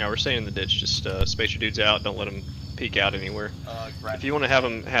 Yeah, we're staying in the ditch. Just space your dudes out. Don't let them peek out anywhere. If you want to have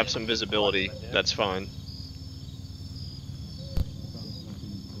them have some visibility, that's fine.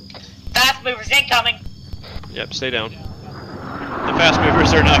 Fast movers incoming! Yep, stay down. The fast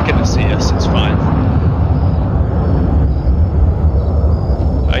movers are not going to see us. It's fine.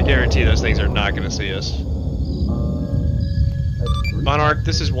 I guarantee those things are not going to see us. Monarch,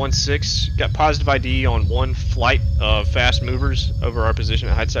 this is 1-6. Got positive ID on one flight of fast movers over our position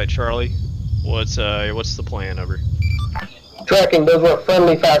at hide site Charlie. What's the plan? Over. Tracking, those were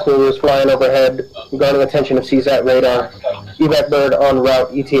friendly fast movers flying overhead, guarding attention of CSAT radar. Evac bird on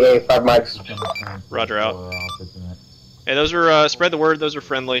route, ETA 5 mics. Roger out. Hey, those are, spread the word, those are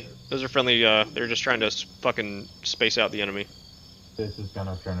friendly. Those are friendly, they're just trying to fucking space out the enemy. This is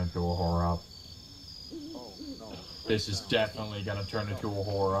gonna turn into a horror op. This is definitely gonna turn into a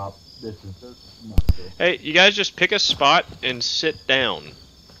horror op. This is not good. Hey, you guys just pick a spot and sit down.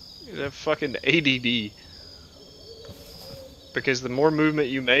 That fucking ADD. Because the more movement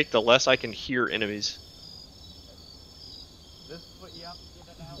you make, the less I can hear enemies. This is what you have to get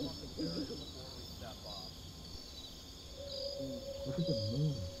it out on the good before we step off. Look at the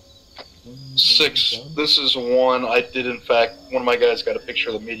moon. 6, this is 1. I did, in fact, one of my guys got a picture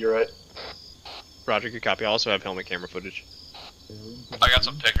of the meteorite. Roger, good copy. I also have helmet camera footage. I got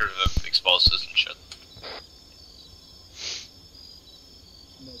some pictures of explosives and shit.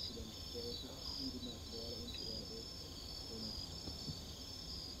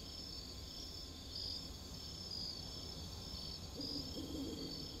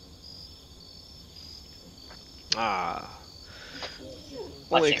 Ah.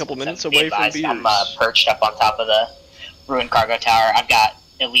 Only a couple minutes Be away from advised, beers. I'm perched up on top of the ruined cargo tower. I've got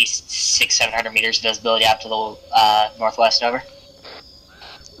at least 600-700 meters of visibility out to the northwest. Over.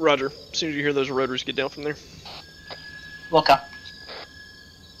 Roger. As soon as you hear those rotors, get down from there. We'll come.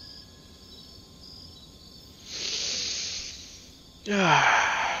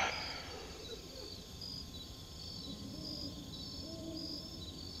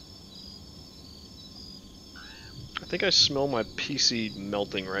 I think I smell my PC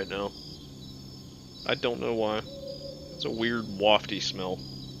melting right now. I don't know why. It's a weird wafty smell.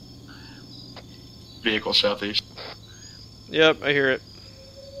 Vehicle southeast. Yep, I hear it.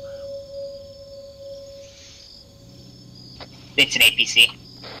 It's an APC.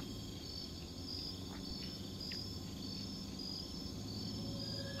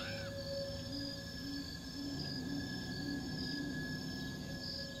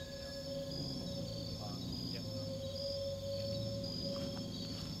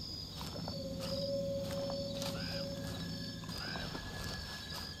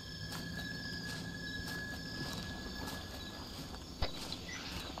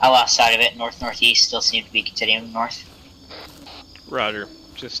 I lost sight of it. North-northeast still seems to be continuing north. Roger.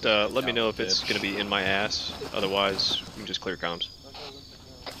 Just let me know if it's gonna be in my ass. Otherwise, you can just clear comms.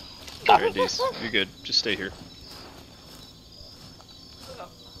 Alright, Deez. You're good. Just stay here.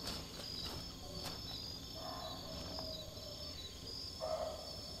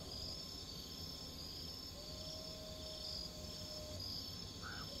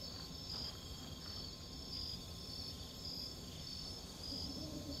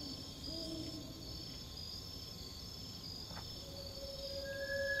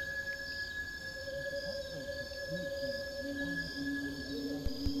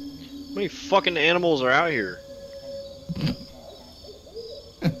 How many fucking animals are out here?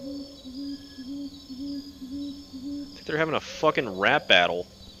 I think they're having a fucking rap battle.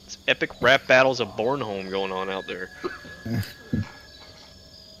 It's epic rap battles of Bornholm going on out there.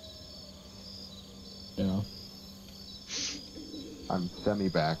 I'm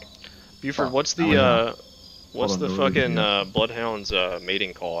semi-back. Buford, what's the fucking Bloodhound's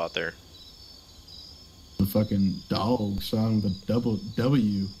mating call out there? The fucking dog song, the double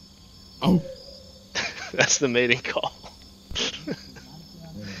W. Oh, that's the mating call.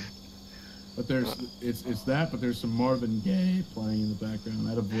 But it's that, but there's some Marvin Gaye playing in the background.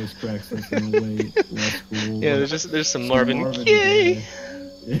 That a voice cracks something way less cool. Yeah, there's some Marvin Gaye.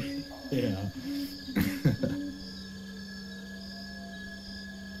 Yeah.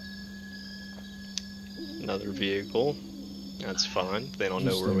 Another vehicle. That's fine. They don't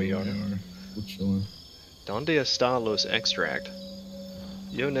know where we are. We're chilling. Donde está los extract?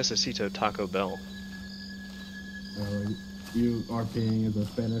 Yo necesito Taco Bell. You RPing is a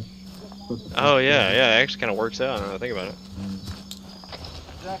Spanish. Oh yeah, it actually kind of works out. Now that I think about it.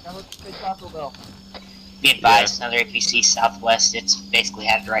 Jack, I heard you say Taco Bell. Be advised, another APC southwest. It's basically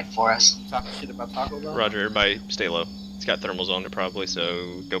headed right for us. You talking shit about Taco Bell? Roger, everybody stay low. It's got thermals on it probably,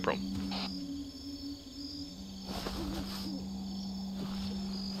 so go prone.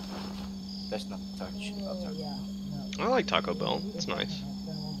 That's not talking shit about Taco Bell. I like Taco Bell. It's nice.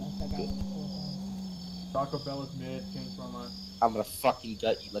 Taco Bell is mid, came from I'm gonna fucking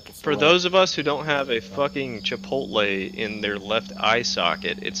gut you like a For those of us who don't have a fucking Chipotle in their left eye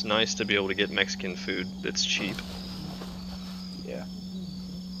socket, it's nice to be able to get Mexican food that's cheap. Yeah.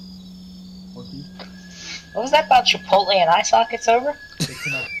 What was that about Chipotle and eye sockets over?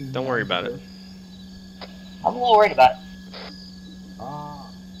 Don't worry about it. I'm a little worried about it.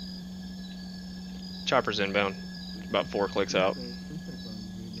 Chopper's inbound. About 4 clicks out.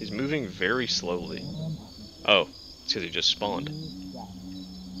 He's moving very slowly. Oh, it's because he just spawned.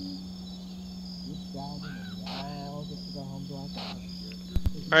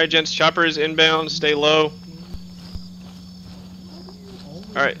 Alright, gents, Chopper's inbound. Stay low.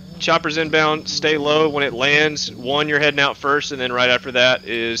 Alright, Chopper's inbound. Stay low. When it lands, 1, you're heading out first, and then right after that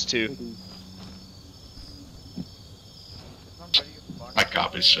is 2. I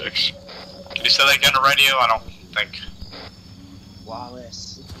copy 6. Can you say that again on the radio? I don't think.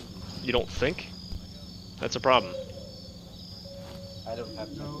 Wallace. You don't think? That's a problem. I don't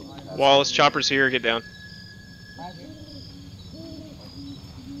have to. Wallace, Chopper's here. Get down.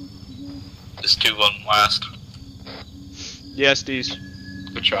 Is 2-1 last? Yes, D's.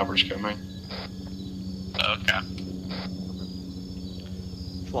 The Chopper's coming. Okay.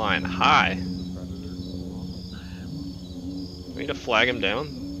 Flying high. We need to flag him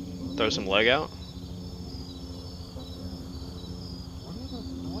down. Throw some leg out.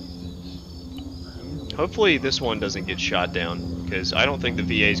 Hopefully this one doesn't get shot down, because I don't think the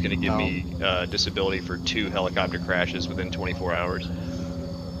VA is going to give me disability for 2 helicopter crashes within 24 hours.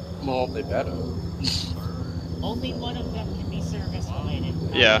 Well, they better. Only one of them can be service related.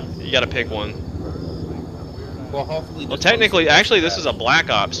 Yeah, you got to pick one. Well, hopefully. Well, technically, actually, this is a black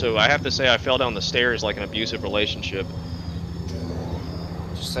ops, so I have to say I fell down the stairs like an abusive relationship.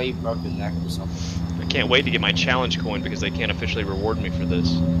 Just say you broke your neck or something. I can't wait to get my challenge coin because they can't officially reward me for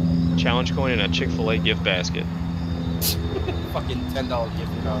this. Challenge coin and a Chick-fil-A gift basket. Fucking $10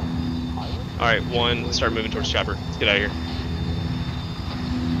 gift card. Alright, 1, start moving towards Chopper. Let's get out of here.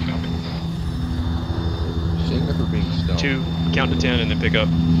 Shame for being stoned. 2, count to 10 and then pick up.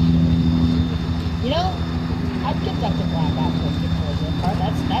 You know, I'd give that to Black Ops for a gift card.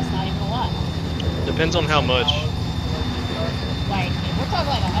 That's not even a lot. Depends on how much. Like, if we're talking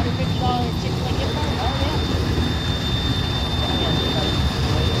like $150 Chick-fil-A gift card, oh yeah.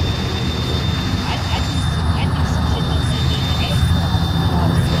 I'd do some shit that's gonna be the game.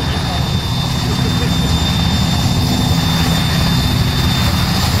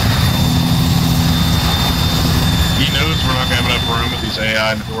 He knows we're not gonna have enough room with these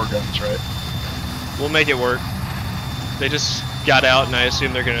AI and the door guns, right? We'll make it work. They just got out and I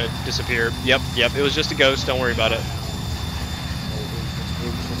assume they're gonna disappear. Yep, it was just a ghost, don't worry about it.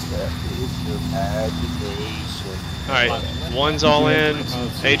 Alright, 1's all in,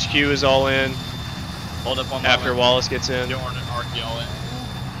 HQ is all in. Hold up on after Wallace gets in.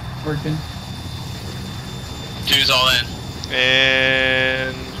 Working. 2's all in.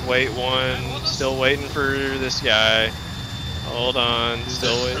 And wait, 1, still waiting for this guy. Hold on,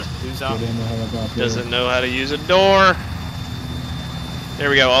 still waiting. Who's out? Doesn't know how to use a door. There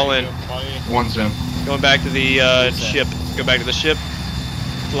we go, all in. 1's in. Going back to the ship. Go back to the ship.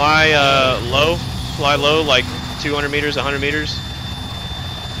 Fly low, like 200 meters, 100 meters.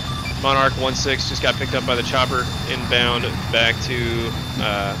 Monarch 1-6 just got picked up by the chopper, inbound back to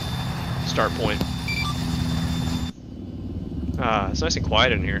start point. It's nice and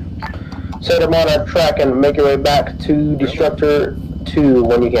quiet in here. Set them on our track and make your way back to Destructor 2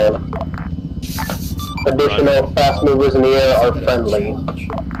 when you can. Additional fast movers in the air are friendly.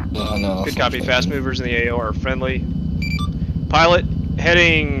 Good copy. Fast movers in the AO are friendly. Pilot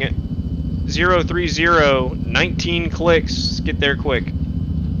heading 030, 19 clicks. Get there quick.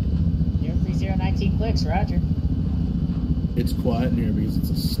 030, 19 clicks, roger. It's quiet in here because it's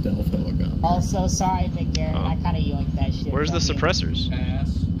a stealth helicopter. Also, sorry, Big Garrett, I kind of yoinked that shit. Where's the from you. suppressors?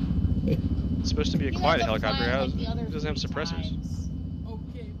 Pass. It's supposed to be a quiet helicopter. Fine, How like the other it doesn't have few suppressors? times.